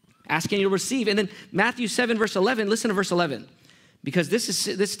 Ask and you'll receive. And then Matthew 7, verse 11, listen to verse 11. Because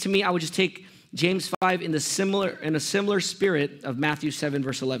this to me, I would just take James 5 in a similar spirit of Matthew 7,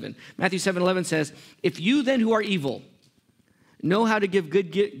 verse 11. Matthew 7:11 says, if you then who are evil know how to give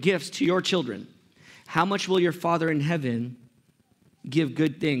good gifts to your children, how much will your Father in heaven give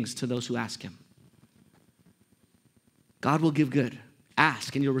good things to those who ask him? God will give good.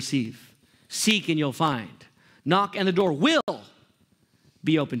 Ask and you'll receive. Seek and you'll find. Knock and the door will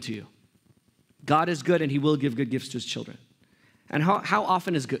be open to you. God is good and he will give good gifts to his children. And how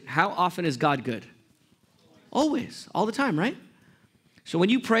often is good? How often is God good? Always, all the time, right? So when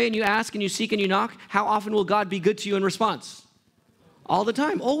you pray and you ask and you seek and you knock, how often will God be good to you in response? All the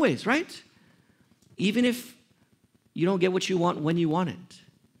time, always, right? Even if you don't get what you want when you want it.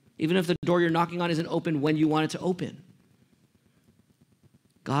 even if the door you're knocking on isn't open when you want it to open.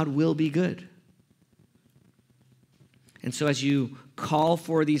 God will be good. And so as you call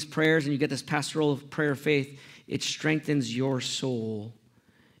for these prayers and you get this pastoral prayer of faith, it strengthens your soul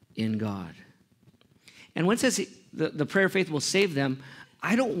in God. And when it says the prayer of faith will save them,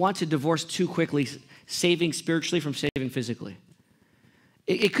 I don't want to divorce too quickly saving spiritually from saving physically.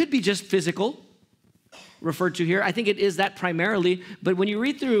 It could be just physical, referred to here. I think it is that primarily. But when you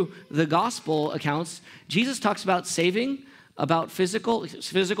read through the gospel accounts, Jesus talks about saving, about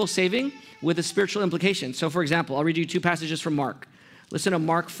physical saving with a spiritual implication. So for example, I'll read you two passages from Mark. Listen to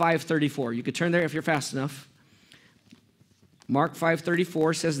Mark 5:34. You could turn there if you're fast enough. Mark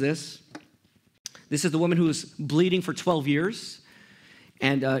 5:34 says this. This is the woman who was bleeding for 12 years.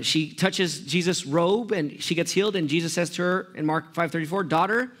 And she touches Jesus' robe and she gets healed. And Jesus says to her in Mark 5:34,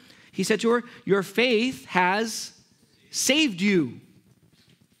 daughter, he said to her, your faith has saved you.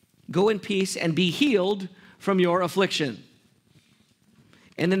 Go in peace and be healed from your affliction.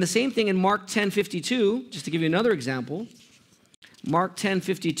 And then the same thing in Mark 10:52, just to give you another example. Mark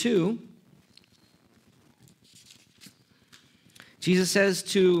 10:52, Jesus says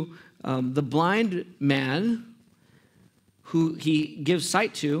to the blind man who he gives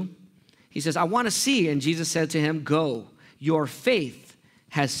sight to, he says, I want to see. And Jesus said to him, go, your faith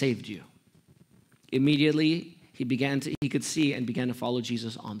has saved you. Immediately, he could see and began to follow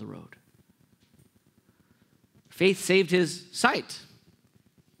Jesus on the road. Faith saved his sight.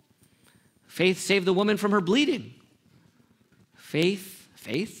 Faith saved the woman from her bleeding. Faith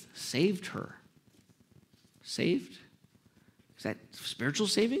saved her. Saved? Is that spiritual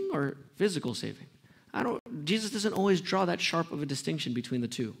saving or physical saving? Jesus doesn't always draw that sharp of a distinction between the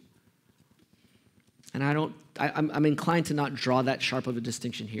two. And I'm inclined to not draw that sharp of a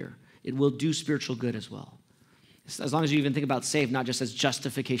distinction here. It will do spiritual good as well. As long as you even think about saved, not just as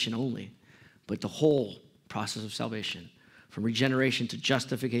justification only, but the whole process of salvation, from regeneration to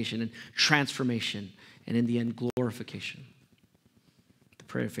justification and transformation, and in the end, glorification. The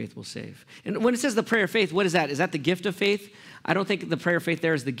prayer of faith will save. And when it says the prayer of faith, what is that? Is that the gift of faith? I don't think the prayer of faith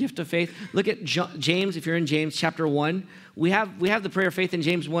there is the gift of faith. Look at James, if you're in James chapter 1. We have the prayer of faith in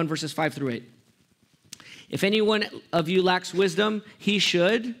James 1, verses 5 through 8. If anyone of you lacks wisdom, he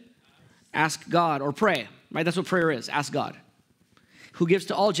should ask God or pray, right? That's what prayer is, ask God, who gives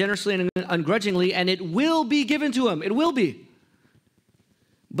to all generously and ungrudgingly, and it will be given to him. It will be.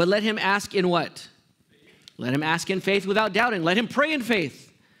 But let him ask in what? Let him ask in faith without doubting. Let him pray in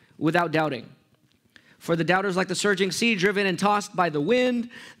faith without doubting. For the doubter is like the surging sea, driven and tossed by the wind.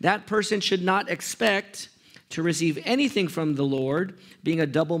 That person should not expect to receive anything from the Lord, being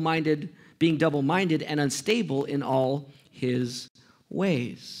double-minded and unstable in all his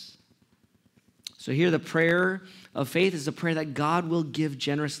ways. So here the prayer of faith is a prayer that God will give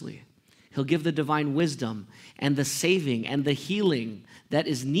generously. He'll give the divine wisdom and the saving and the healing that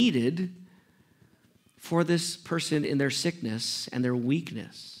is needed for this person in their sickness and their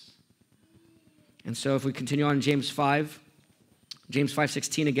weakness. And so if we continue on in James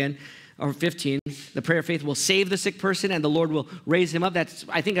 5:16 again, or 15, the prayer of faith will save the sick person and the Lord will raise him up.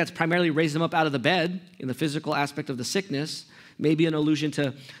 I think that's primarily raise him up out of the bed in the physical aspect of the sickness, maybe an allusion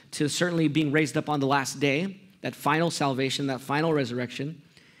to certainly being raised up on the last day, that final salvation, that final resurrection.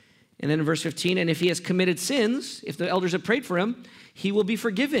 And then in verse 15, and if he has committed sins, if the elders have prayed for him, he will be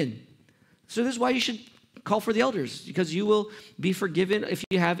forgiven. So this is why you should call for the elders, because you will be forgiven if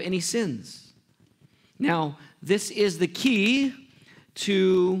you have any sins. Now, this is the key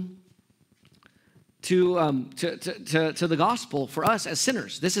to the gospel for us as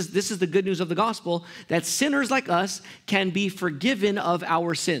sinners. This is the good news of the gospel, that sinners like us can be forgiven of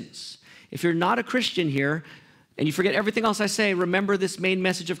our sins. If you're not a Christian here and you forget everything else I say, remember this main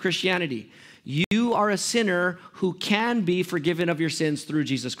message of Christianity. You are a sinner who can be forgiven of your sins through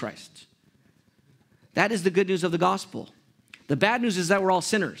Jesus Christ. That is the good news of the gospel. The bad news is that we're all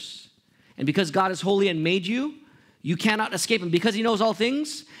sinners. And because God is holy and made you, you cannot escape him. Because he knows all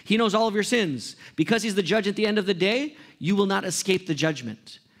things, he knows all of your sins. Because he's the judge at the end of the day, you will not escape the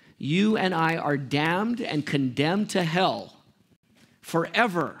judgment. You and I are damned and condemned to hell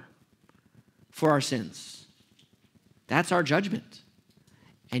forever for our sins. That's our judgment.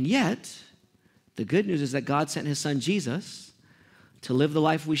 And yet, the good news is that God sent his son Jesus to live the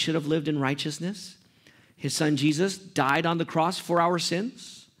life we should have lived in righteousness. His son Jesus died on the cross for our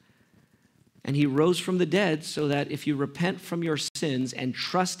sins. And he rose from the dead so that if you repent from your sins and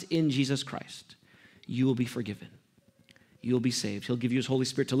trust in Jesus Christ, you will be forgiven. You will be saved. He'll give you his Holy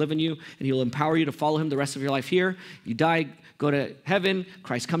Spirit to live in you, and he'll empower you to follow him the rest of your life here. You die, go to heaven.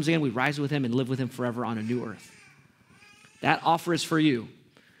 Christ comes again. We rise with him and live with him forever on a new earth. That offer is for you.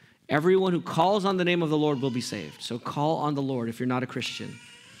 Everyone who calls on the name of the Lord will be saved. So call on the Lord if you're not a Christian.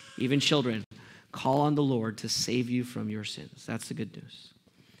 Even children, call on the Lord to save you from your sins. That's the good news.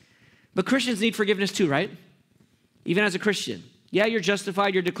 But Christians need forgiveness too, right? Even as a Christian. Yeah, you're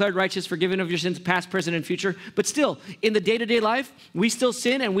justified, you're declared righteous, forgiven of your sins, past, present, and future. But still, in the day-to-day life, we still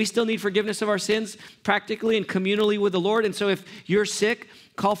sin and we still need forgiveness of our sins practically and communally with the Lord. And so if you're sick,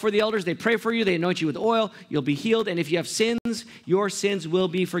 call for the elders. They pray for you. They anoint you with oil. You'll be healed. And if you have sins, your sins will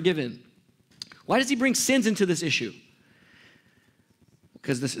be forgiven. Why does he bring sins into this issue?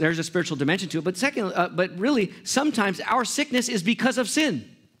 Because there's a spiritual dimension to it. But but really, sometimes our sickness is because of sin.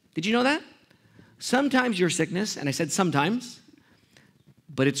 Did you know that? Sometimes your sickness, and I said sometimes,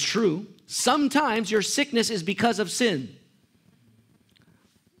 but it's true. Sometimes your sickness is because of sin.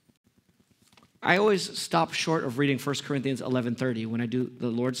 I always stop short of reading 1 Corinthians 11:30 when I do the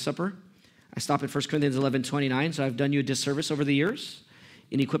Lord's Supper. I stop at 1 Corinthians 11:29, so I've done you a disservice over the years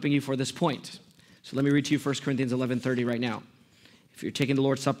in equipping you for this point. So let me read to you 1 Corinthians 11:30 right now. If you're taking the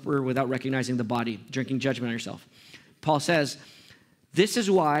Lord's Supper without recognizing the body, drinking judgment on yourself. Paul says, "This is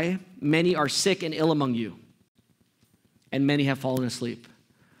why many are sick and ill among you, and many have fallen asleep."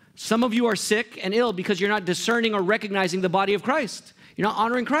 Some of you are sick and ill because you're not discerning or recognizing the body of Christ. You're not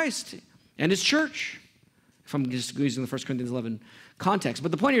honoring Christ and his church, if I'm just using the 1 Corinthians 11 context.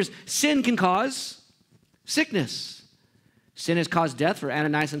 But the point here is sin can cause sickness. Sin has caused death for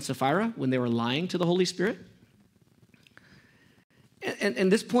Ananias and Sapphira when they were lying to the Holy Spirit.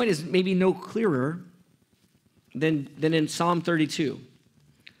 And this point is maybe no clearer than in Psalm 32.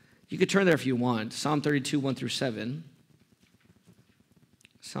 You could turn there if you want. Psalm 32, 1 through 7.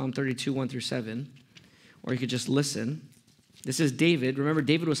 Psalm 32, 1 through 7. Or you could just listen. This is David. Remember,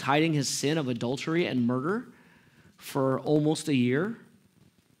 David was hiding his sin of adultery and murder for almost a year,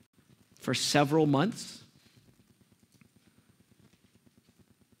 for several months.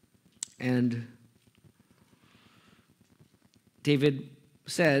 And David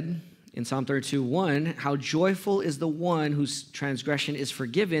said in Psalm 32, 1, how joyful is the one whose transgression is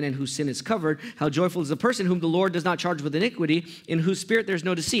forgiven and whose sin is covered. How joyful is the person whom the Lord does not charge with iniquity, in whose spirit there's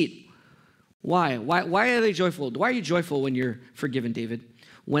no deceit. Why? Why are they joyful? Why are you joyful when you're forgiven, David?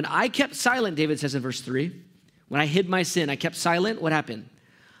 When I kept silent, David says in verse 3, when I hid my sin, I kept silent, what happened?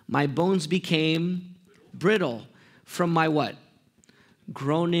 My bones became brittle from my what?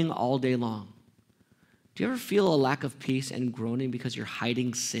 Groaning all day long. Do you ever feel a lack of peace and groaning because you're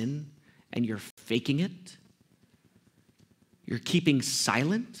hiding sin and you're faking it? You're keeping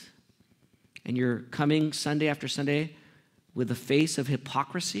silent and you're coming Sunday after Sunday with a face of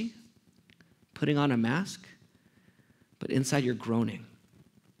hypocrisy, putting on a mask, but inside you're groaning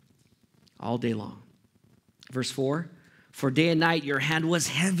all day long. Verse 4, for day and night your hand was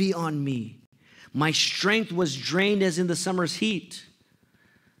heavy on me. My strength was drained as in the summer's heat.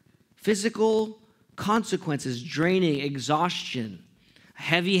 Physical consequences, draining, exhaustion,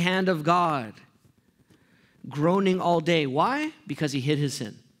 heavy hand of God, groaning all day. Why? Because he hid his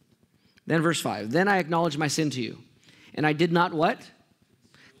sin. Then verse 5, then I acknowledged my sin to you, and I did not what?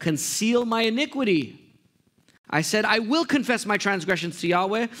 Conceal my iniquity. I said, I will confess my transgressions to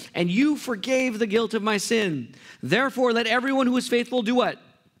Yahweh, and you forgave the guilt of my sin. Therefore, let everyone who is faithful do what?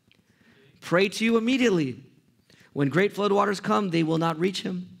 Pray to you immediately. When great flood waters come, they will not reach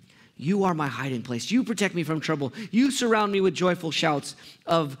him. You are my hiding place. You protect me from trouble. You surround me with joyful shouts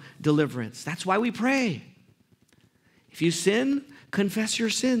of deliverance. That's why we pray. If you sin, confess your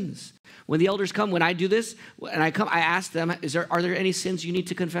sins. When the elders come, when I do this, and I ask them, are there any sins you need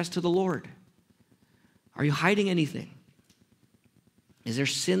to confess to the Lord? Are you hiding anything? Is there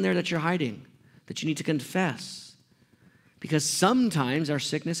sin there that you're hiding, that you need to confess? Because sometimes our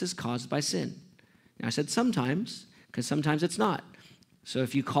sickness is caused by sin. Now, I said sometimes, because sometimes it's not. So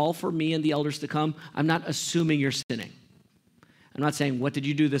if you call for me and the elders to come, I'm not assuming you're sinning. I'm not saying, what did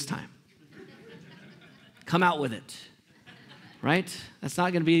you do this time? Come out with it, right? That's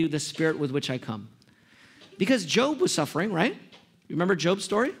not going to be the spirit with which I come. Because Job was suffering, right? You remember Job's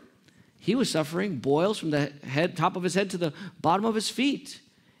story? He was suffering boils from the top of his head to the bottom of his feet.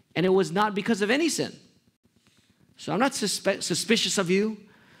 And it was not because of any sin. So I'm not suspicious of you.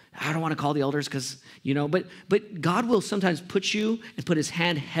 I don't want to call the elders because, but God will sometimes put you and put his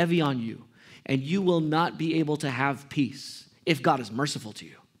hand heavy on you, and you will not be able to have peace if God is merciful to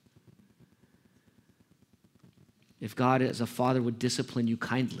you. If God as a father would discipline you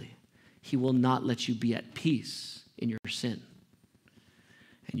kindly, he will not let you be at peace in your sin.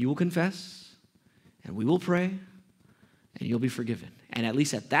 And you will confess, and we will pray, and you'll be forgiven. And at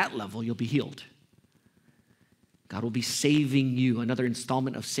least at that level, you'll be healed. God will be saving you, another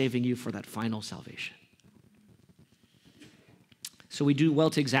installment of saving you for that final salvation. So we do well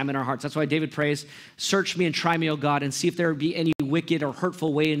to examine our hearts. That's why David prays, search me and try me, O God, and see if there be any wicked or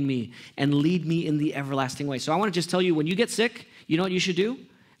hurtful way in me, and lead me in the everlasting way. So I want to just tell you, when you get sick, you know what you should do?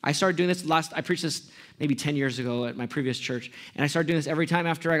 I started doing this I preached this maybe 10 years ago at my previous church, and I started doing this every time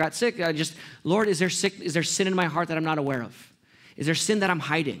after I got sick. Lord, is there sin in my heart that I'm not aware of? Is there sin that I'm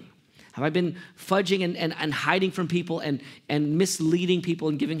hiding? Have I been fudging and hiding from people and misleading people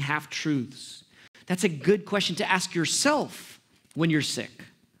and giving half-truths? That's a good question to ask yourself when you're sick,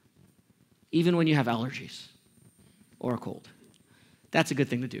 even when you have allergies or a cold. That's a good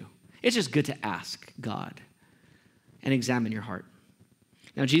thing to do. It's just good to ask God and examine your heart.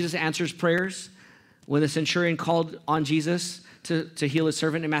 Now, Jesus answers prayers. When the centurion called on Jesus to heal his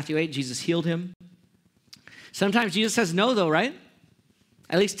servant in Matthew 8, Jesus healed him. Sometimes Jesus says no, though, right?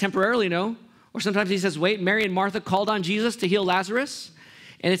 At least temporarily no. Or sometimes he says, wait. Mary and Martha called on Jesus to heal Lazarus.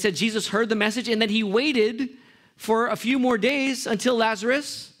 And it said Jesus heard the message, and then he waited for a few more days until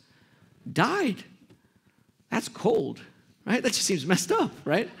Lazarus died. That's cold, right? That just seems messed up,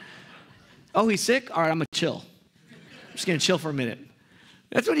 right? Oh, he's sick? All right, I'm going to chill. I'm just going to chill for a minute.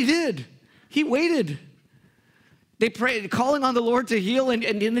 That's what he did. He waited. They prayed, calling on the Lord to heal, and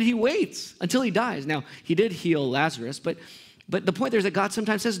then he waits until he dies. Now, he did heal Lazarus, but the point there is that God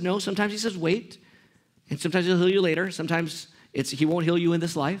sometimes says no, sometimes he says wait, and sometimes he'll heal you later. Sometimes he won't heal you in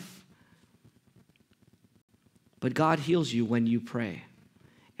this life. But God heals you when you pray.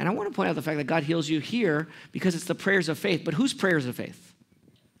 And I want to point out the fact that God heals you here because it's the prayers of faith. But whose prayers of faith?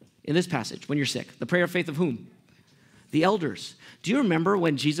 In this passage, when you're sick. The prayer of faith of whom? The elders. Do you remember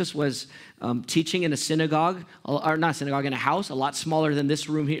when Jesus was teaching in a synagogue, or not a synagogue, in a house, a lot smaller than this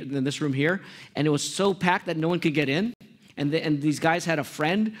room here, and it was so packed that no one could get in, and these guys had a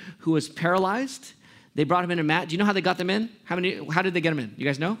friend who was paralyzed. They brought him in a mat. Do you know how they got them in? How did they get him in? You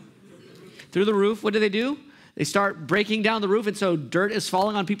guys know? Through the roof. What do? They start breaking down the roof, and so dirt is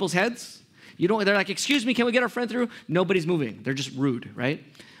falling on people's heads. They're like, excuse me, can we get our friend through? Nobody's moving. They're just rude, right?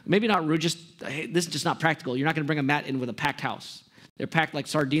 Maybe not rude, just, hey, this is just not practical. You're not going to bring a mat in with a packed house. They're packed like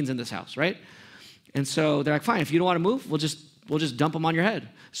sardines in this house, right? And so they're like, fine, if you don't want to move, we'll just dump them on your head.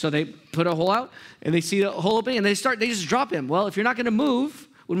 So they put a hole out, and they see a hole opening, and they just drop him. Well, if you're not going to move,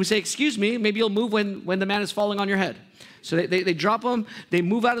 when we say, excuse me, maybe you'll move when the man is falling on your head. So they drop him, they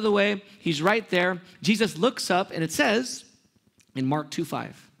move out of the way, he's right there. Jesus looks up, and it says in Mark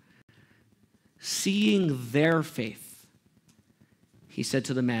 2:5, seeing their faith, he said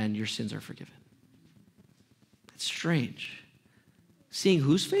to the man, your sins are forgiven. That's strange. Seeing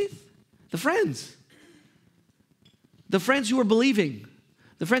whose faith? The friends. The friends who are believing.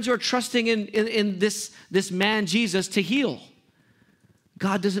 The friends who are trusting in this man, Jesus, to heal.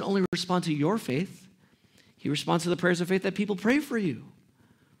 God doesn't only respond to your faith. He responds to the prayers of faith that people pray for you.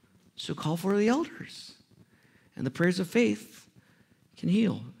 So call for the elders. And the prayers of faith can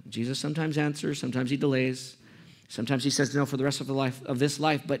heal. Jesus sometimes answers, sometimes he delays. Sometimes he says no for the rest of this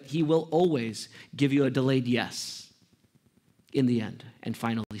life, but he will always give you a delayed yes in the end and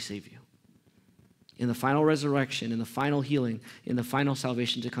finally save you. In the final resurrection, in the final healing, in the final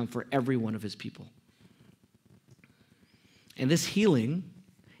salvation to come for every one of his people. And this healing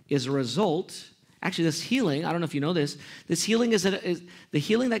is a result. Actually, this healing, I don't know if you know this healing is the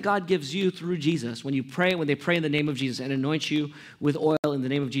healing that God gives you through Jesus. When they pray in the name of Jesus and anoint you with oil in the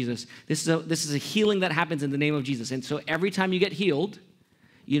name of Jesus, this is a healing that happens in the name of Jesus. And so every time you get healed,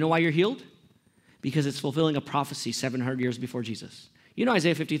 you know why you're healed? Because it's fulfilling a prophecy 700 years before Jesus. You know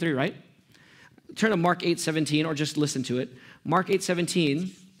Isaiah 53, right? Turn to Mark 8:17 or just listen to it. Mark 8:17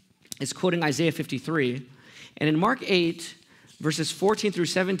 is quoting Isaiah 53. And in Mark 8, verses 14 through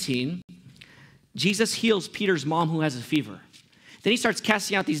 17, Jesus heals Peter's mom who has a fever. Then he starts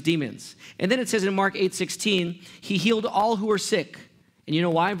casting out these demons. And then it says in Mark 8:16, he healed all who were sick. And you know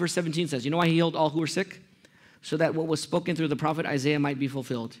why? Verse 17 says, you know why he healed all who were sick? So that what was spoken through the prophet Isaiah might be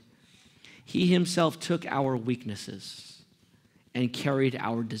fulfilled. He himself took our weaknesses and carried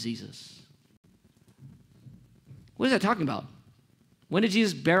our diseases. What is that talking about? When did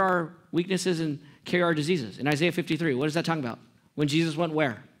Jesus bear our weaknesses and carry our diseases? In Isaiah 53, what is that talking about? When Jesus went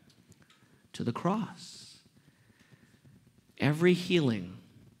where? To the cross. Every healing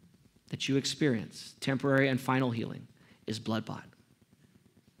that you experience, temporary and final healing, is blood-bought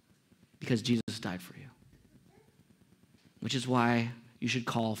because Jesus died for you. Which is why you should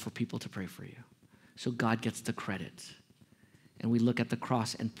call for people to pray for you. So God gets the credit. And we look at the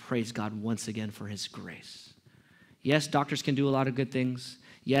cross and praise God once again for his grace. Yes, doctors can do a lot of good things.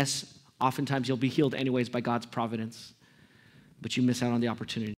 Yes, oftentimes you'll be healed anyways by God's providence. But you miss out on the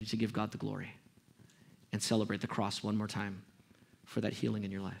opportunity to give God the glory and celebrate the cross one more time for that healing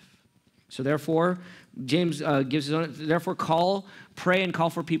in your life. So therefore, James gives his own, therefore pray and call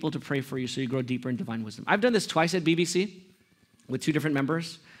for people to pray for you so you grow deeper in divine wisdom. I've done this twice at BBC with 2 different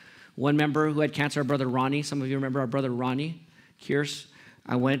members. One member who had cancer, our brother Ronnie. Some of you remember our brother Ronnie Kears.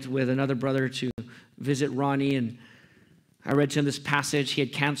 I went with another brother to visit Ronnie, and I read to him this passage. He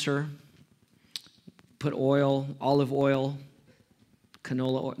had cancer. Put oil, olive oil,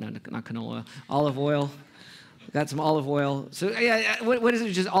 canola oil, no, not canola oil, olive oil. Got some olive oil. So yeah, what is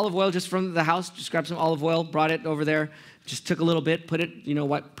it? Just olive oil just from the house. Just grabbed some olive oil, brought it over there. Just took a little bit, put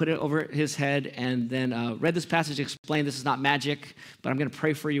it over his head, and then read this passage, explained this is not magic, but I'm going to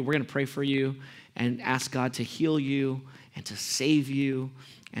pray for you. We're going to pray for you and ask God to heal you and to save you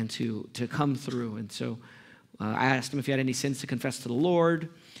and to come through. And so I asked him if he had any sins to confess to the Lord.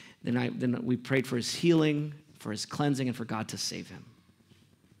 Then we prayed for his healing, for his cleansing, and for God to save him.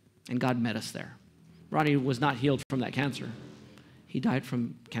 And God met us there. Ronnie was not healed from that cancer. He died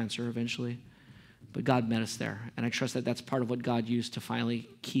from cancer eventually, but God met us there. And I trust that that's part of what God used to finally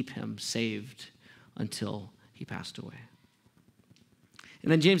keep him saved until he passed away. And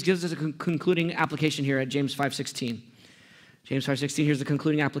then James gives us a concluding application here at James 5:16. James 5:16, here's the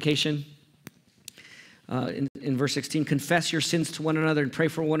concluding application. In verse 16, confess your sins to one another and pray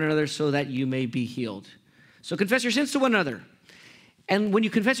for one another so that you may be healed. So confess your sins to one another. And when you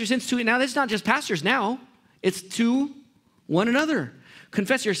confess your sins to, now it's not just pastors now, it's to one another.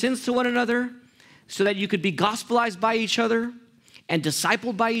 Confess your sins to one another so that you could be gospelized by each other and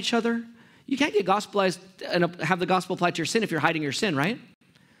discipled by each other. You can't get gospelized and have the gospel applied to your sin if you're hiding your sin, right?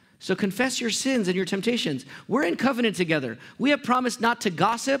 So confess your sins and your temptations. We're in covenant together. We have promised not to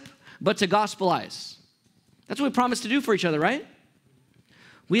gossip, but to gospelize. That's what we promised to do for each other, right?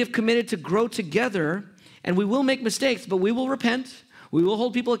 We have committed to grow together, and we will make mistakes, but we will repent. We will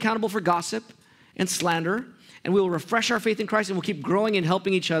hold people accountable for gossip and slander, and we will refresh our faith in Christ, and we'll keep growing and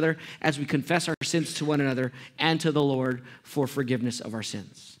helping each other as we confess our sins to one another and to the Lord for forgiveness of our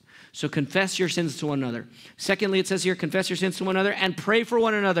sins. So confess your sins to one another. Secondly, it says here, confess your sins to one another and pray for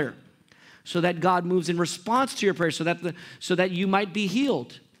one another so that God moves in response to your prayer, so that you might be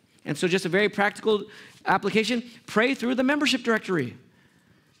healed. And so just a very practical application, pray through the membership directory.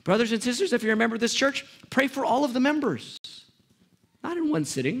 Brothers and sisters, if you're a member of this church, pray for all of the members. Not in one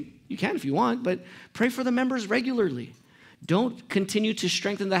sitting. You can if you want, but pray for the members regularly. Don't continue to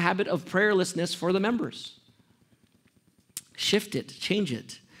strengthen the habit of prayerlessness for the members. Shift it, change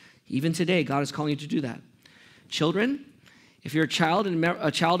it. Even today, God is calling you to do that. Children, if you're a child and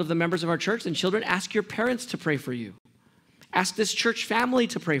a child of the members of our church, then children, ask your parents to pray for you. Ask this church family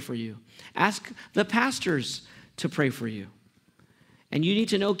to pray for you. Ask the pastors to pray for you. And you need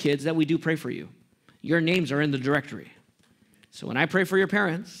to know, kids, that we do pray for you. Your names are in the directory. So when I pray for your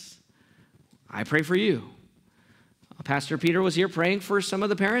parents, I pray for you. Pastor Peter was here praying for some of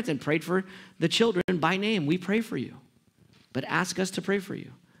the parents and prayed for the children by name. We pray for you. But ask us to pray for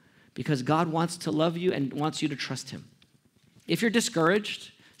you because God wants to love you and wants you to trust him. If you're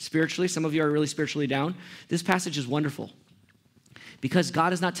discouraged spiritually, some of you are really spiritually down, this passage is wonderful because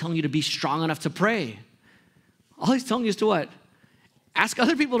God is not telling you to be strong enough to pray. All he's telling you is to what? Ask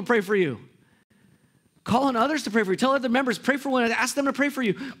other people to pray for you. Call on others to pray for you. Tell other members, pray for one another. Ask them to pray for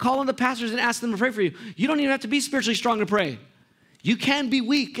you. Call on the pastors and ask them to pray for you. You don't even have to be spiritually strong to pray. You can be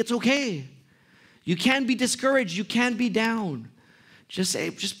weak. It's okay. You can be discouraged. You can be down. Just say,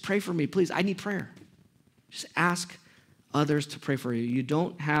 just pray for me, please. I need prayer. Just ask others to pray for you. You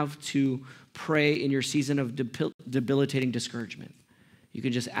don't have to pray in your season of debilitating discouragement. You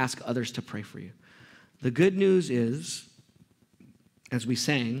can just ask others to pray for you. The good news is, as we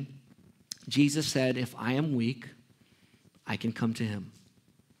sang, Jesus said, if I am weak, I can come to him.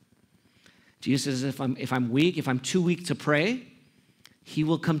 Jesus says, if I'm weak, if I'm too weak to pray, he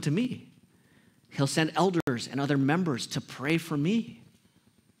will come to me. He'll send elders and other members to pray for me.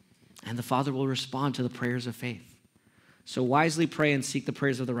 And the Father will respond to the prayers of faith. So wisely pray and seek the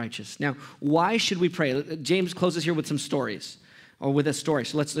prayers of the righteous. Now, why should we pray? James closes here with some stories, or with a story.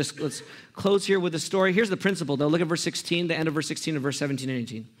 So let's close here with a story. Here's the principle, though. Look at verse 16, the end of verse 16 and verse 17 and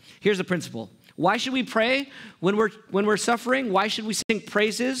 18. Here's the principle. Why should we pray when we're suffering? Why should we sing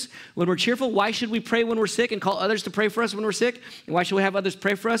praises when we're cheerful? Why should we pray when we're sick and call others to pray for us when we're sick? And why should we have others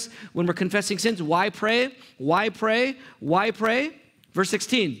pray for us when we're confessing sins? Why pray? Why pray? Why pray? Verse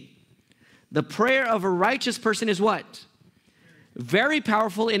 16. The prayer of a righteous person is what? Very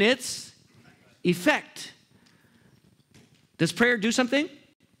powerful in its effect. Does prayer do something?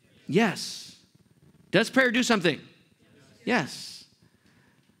 Yes. Does prayer do something? Yes.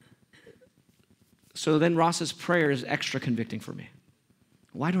 So then Ross's prayer is extra convicting for me.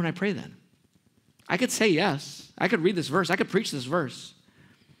 Why don't I pray then? I could say yes. I could read this verse. I could preach this verse.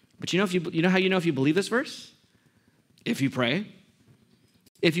 But you know how you know if you believe this verse? If you pray.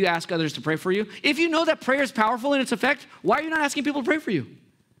 If you ask others to pray for you. If you know that prayer is powerful in its effect, why are you not asking people to pray for you?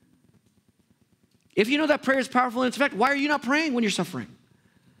 If you know that prayer is powerful in its effect, why are you not praying when you're suffering?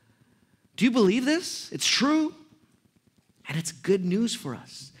 Do you believe this? It's true. And it's good news for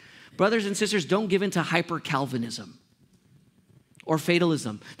us. Brothers and sisters, don't give in to hyper-Calvinism or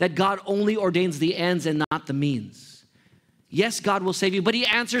fatalism, that God only ordains the ends and not the means. Yes, God will save you, but he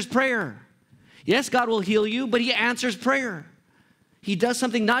answers prayer. Yes, God will heal you, but he answers prayer. He does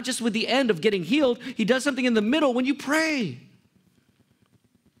something not just with the end of getting healed, he does something in the middle when you pray.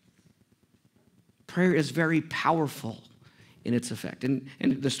 Prayer is very powerful in its effect. And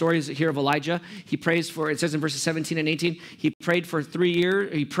the story is here of Elijah. He prays for, it says in verses 17 and 18, he prayed for 3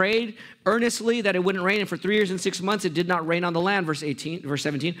 years. He prayed earnestly that it wouldn't rain. And for 3 years and 6 months, it did not rain on the land, verse 17.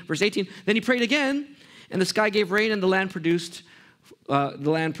 Verse 18, then he prayed again, and the sky gave rain, and the land produced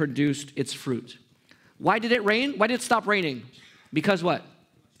its fruit. Why did it rain? Why did it stop raining? Because what?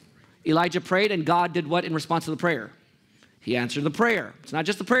 Elijah prayed, and God did what in response to the prayer? He answered the prayer. It's not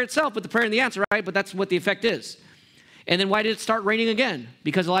just the prayer itself, but the prayer and the answer, right? But that's what the effect is. And then why did it start raining again?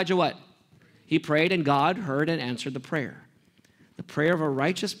 Because Elijah what? He prayed, and God heard and answered the prayer. The prayer of a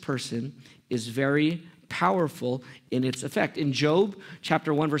righteous person is very powerful in its effect. In Job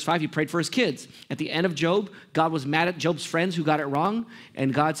chapter 1, verse 5, he prayed for his kids. At the end of Job, God was mad at Job's friends who got it wrong,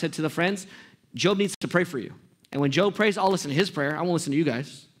 and God said to the friends, Job needs to pray for you. And when Job prays, I'll listen to his prayer. I won't listen to you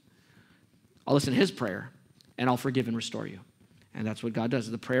guys. I'll listen to his prayer, and I'll forgive and restore you. And that's what God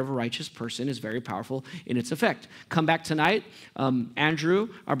does. The prayer of a righteous person is very powerful in its effect. Come back tonight. Andrew,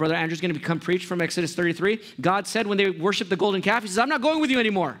 our brother Andrew, is going to come preach from Exodus 33. God said when they worshiped the golden calf, he says, I'm not going with you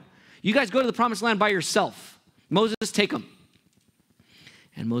anymore. You guys go to the promised land by yourself. Moses, take them.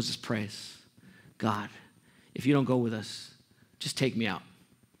 And Moses prays, God, if you don't go with us, just take me out.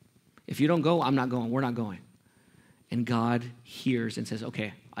 If you don't go, I'm not going. We're not going. And God hears and says,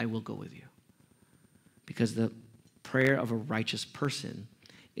 okay, I will go with you. Because the prayer of a righteous person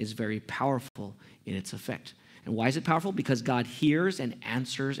is very powerful in its effect. And why is it powerful? Because God hears and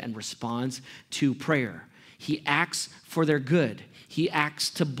answers and responds to prayer. He acts for their good. He acts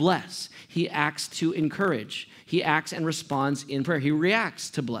to bless. He acts to encourage. He acts and responds in prayer. He reacts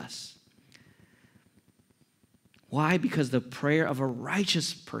to bless. Why? Because the prayer of a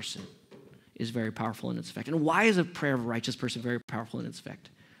righteous person is very powerful in its effect. And why is a prayer of a righteous person very powerful in its effect?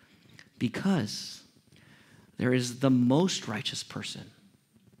 Because there is the most righteous person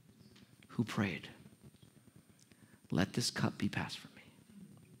who prayed, let this cup be passed from me.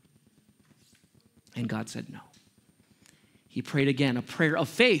 And God said no. He prayed again, a prayer of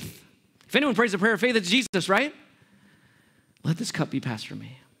faith. If anyone prays a prayer of faith, it's Jesus, right? Let this cup be passed from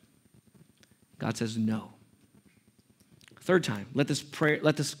me. God says no. Third time, let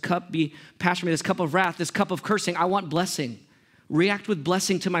this cup be passed from me, this cup of wrath, this cup of cursing. I want blessing. React with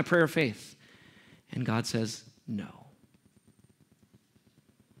blessing to my prayer of faith. And God says no.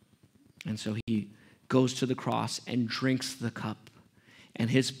 And so he goes to the cross and drinks the cup, and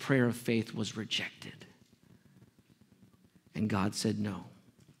his prayer of faith was rejected. And God said no,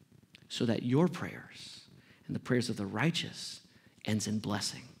 so that your prayers and the prayers of the righteous ends in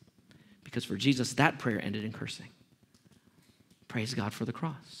blessing. Because for Jesus, that prayer ended in cursing. Praise God for the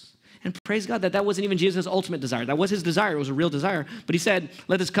cross. And praise God that wasn't even Jesus' ultimate desire. That was his desire. It was a real desire. But he said,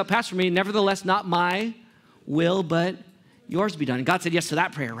 let this cup pass from me. Nevertheless, not my will, but yours be done. And God said yes to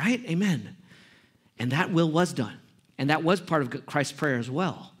that prayer, right? Amen. And that will was done. And that was part of Christ's prayer as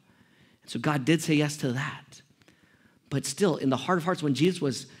well. And so God did say yes to that. But still, in the heart of hearts, when Jesus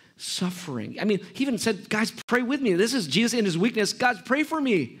was suffering, I mean, he even said, guys, pray with me. This is Jesus in his weakness. God, pray for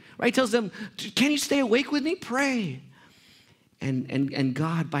me. Right? He tells them, can you stay awake with me? Pray. And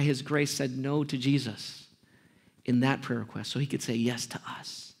God, by his grace, said no to Jesus in that prayer request so he could say yes to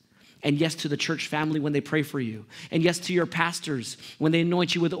us. And yes to the church family when they pray for you. And yes to your pastors when they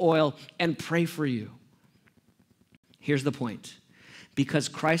anoint you with oil and pray for you. Here's the point. Because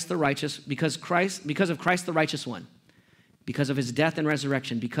of Christ the righteous one, because of his death and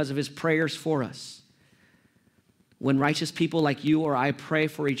resurrection, because of his prayers for us, when righteous people like you or I pray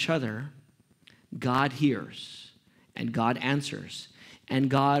for each other, God hears and God answers. And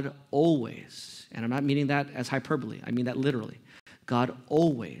God always, and I'm not meaning that as hyperbole, I mean that literally, God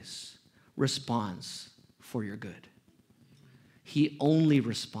always responds for your good. He only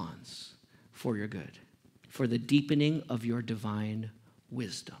responds for your good, for the deepening of your divine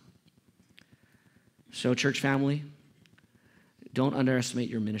wisdom. So, church family, don't underestimate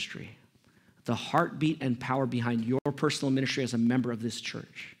your ministry. The heartbeat and power behind your personal ministry as a member of this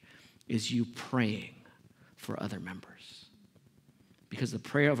church is you praying for other members. because the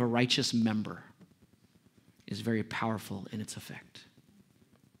prayer of a righteous member is very powerful in its effect.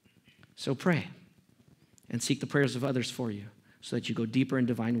 So pray and seek the prayers of others for you so that you go deeper in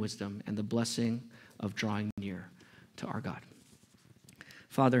divine wisdom and the blessing of drawing near to our God.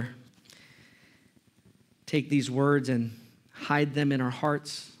 Father, take these words and hide them in our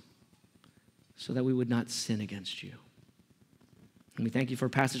hearts so that we would not sin against you. And we thank you for a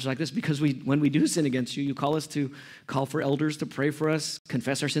passage like this because when we do sin against you, you call us to call for elders to pray for us,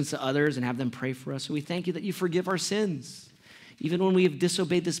 confess our sins to others, and have them pray for us. So we thank you that you forgive our sins, even when we have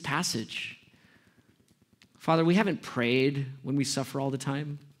disobeyed this passage. Father, we haven't prayed when we suffer all the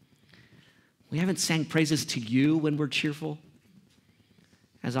time. We haven't sang praises to you when we're cheerful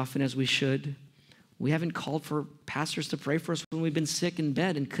as often as we should. We haven't called for pastors to pray for us when we've been sick in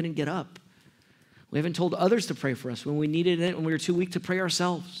bed and couldn't get up. We haven't told others to pray for us when we needed it, when we were too weak to pray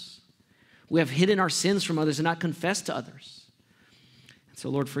ourselves. We have hidden our sins from others and not confessed to others. And so,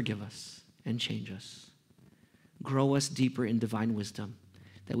 Lord, forgive us and change us. Grow us deeper in divine wisdom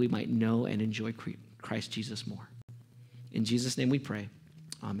that we might know and enjoy Christ Jesus more. In Jesus' name we pray.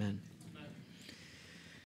 Amen.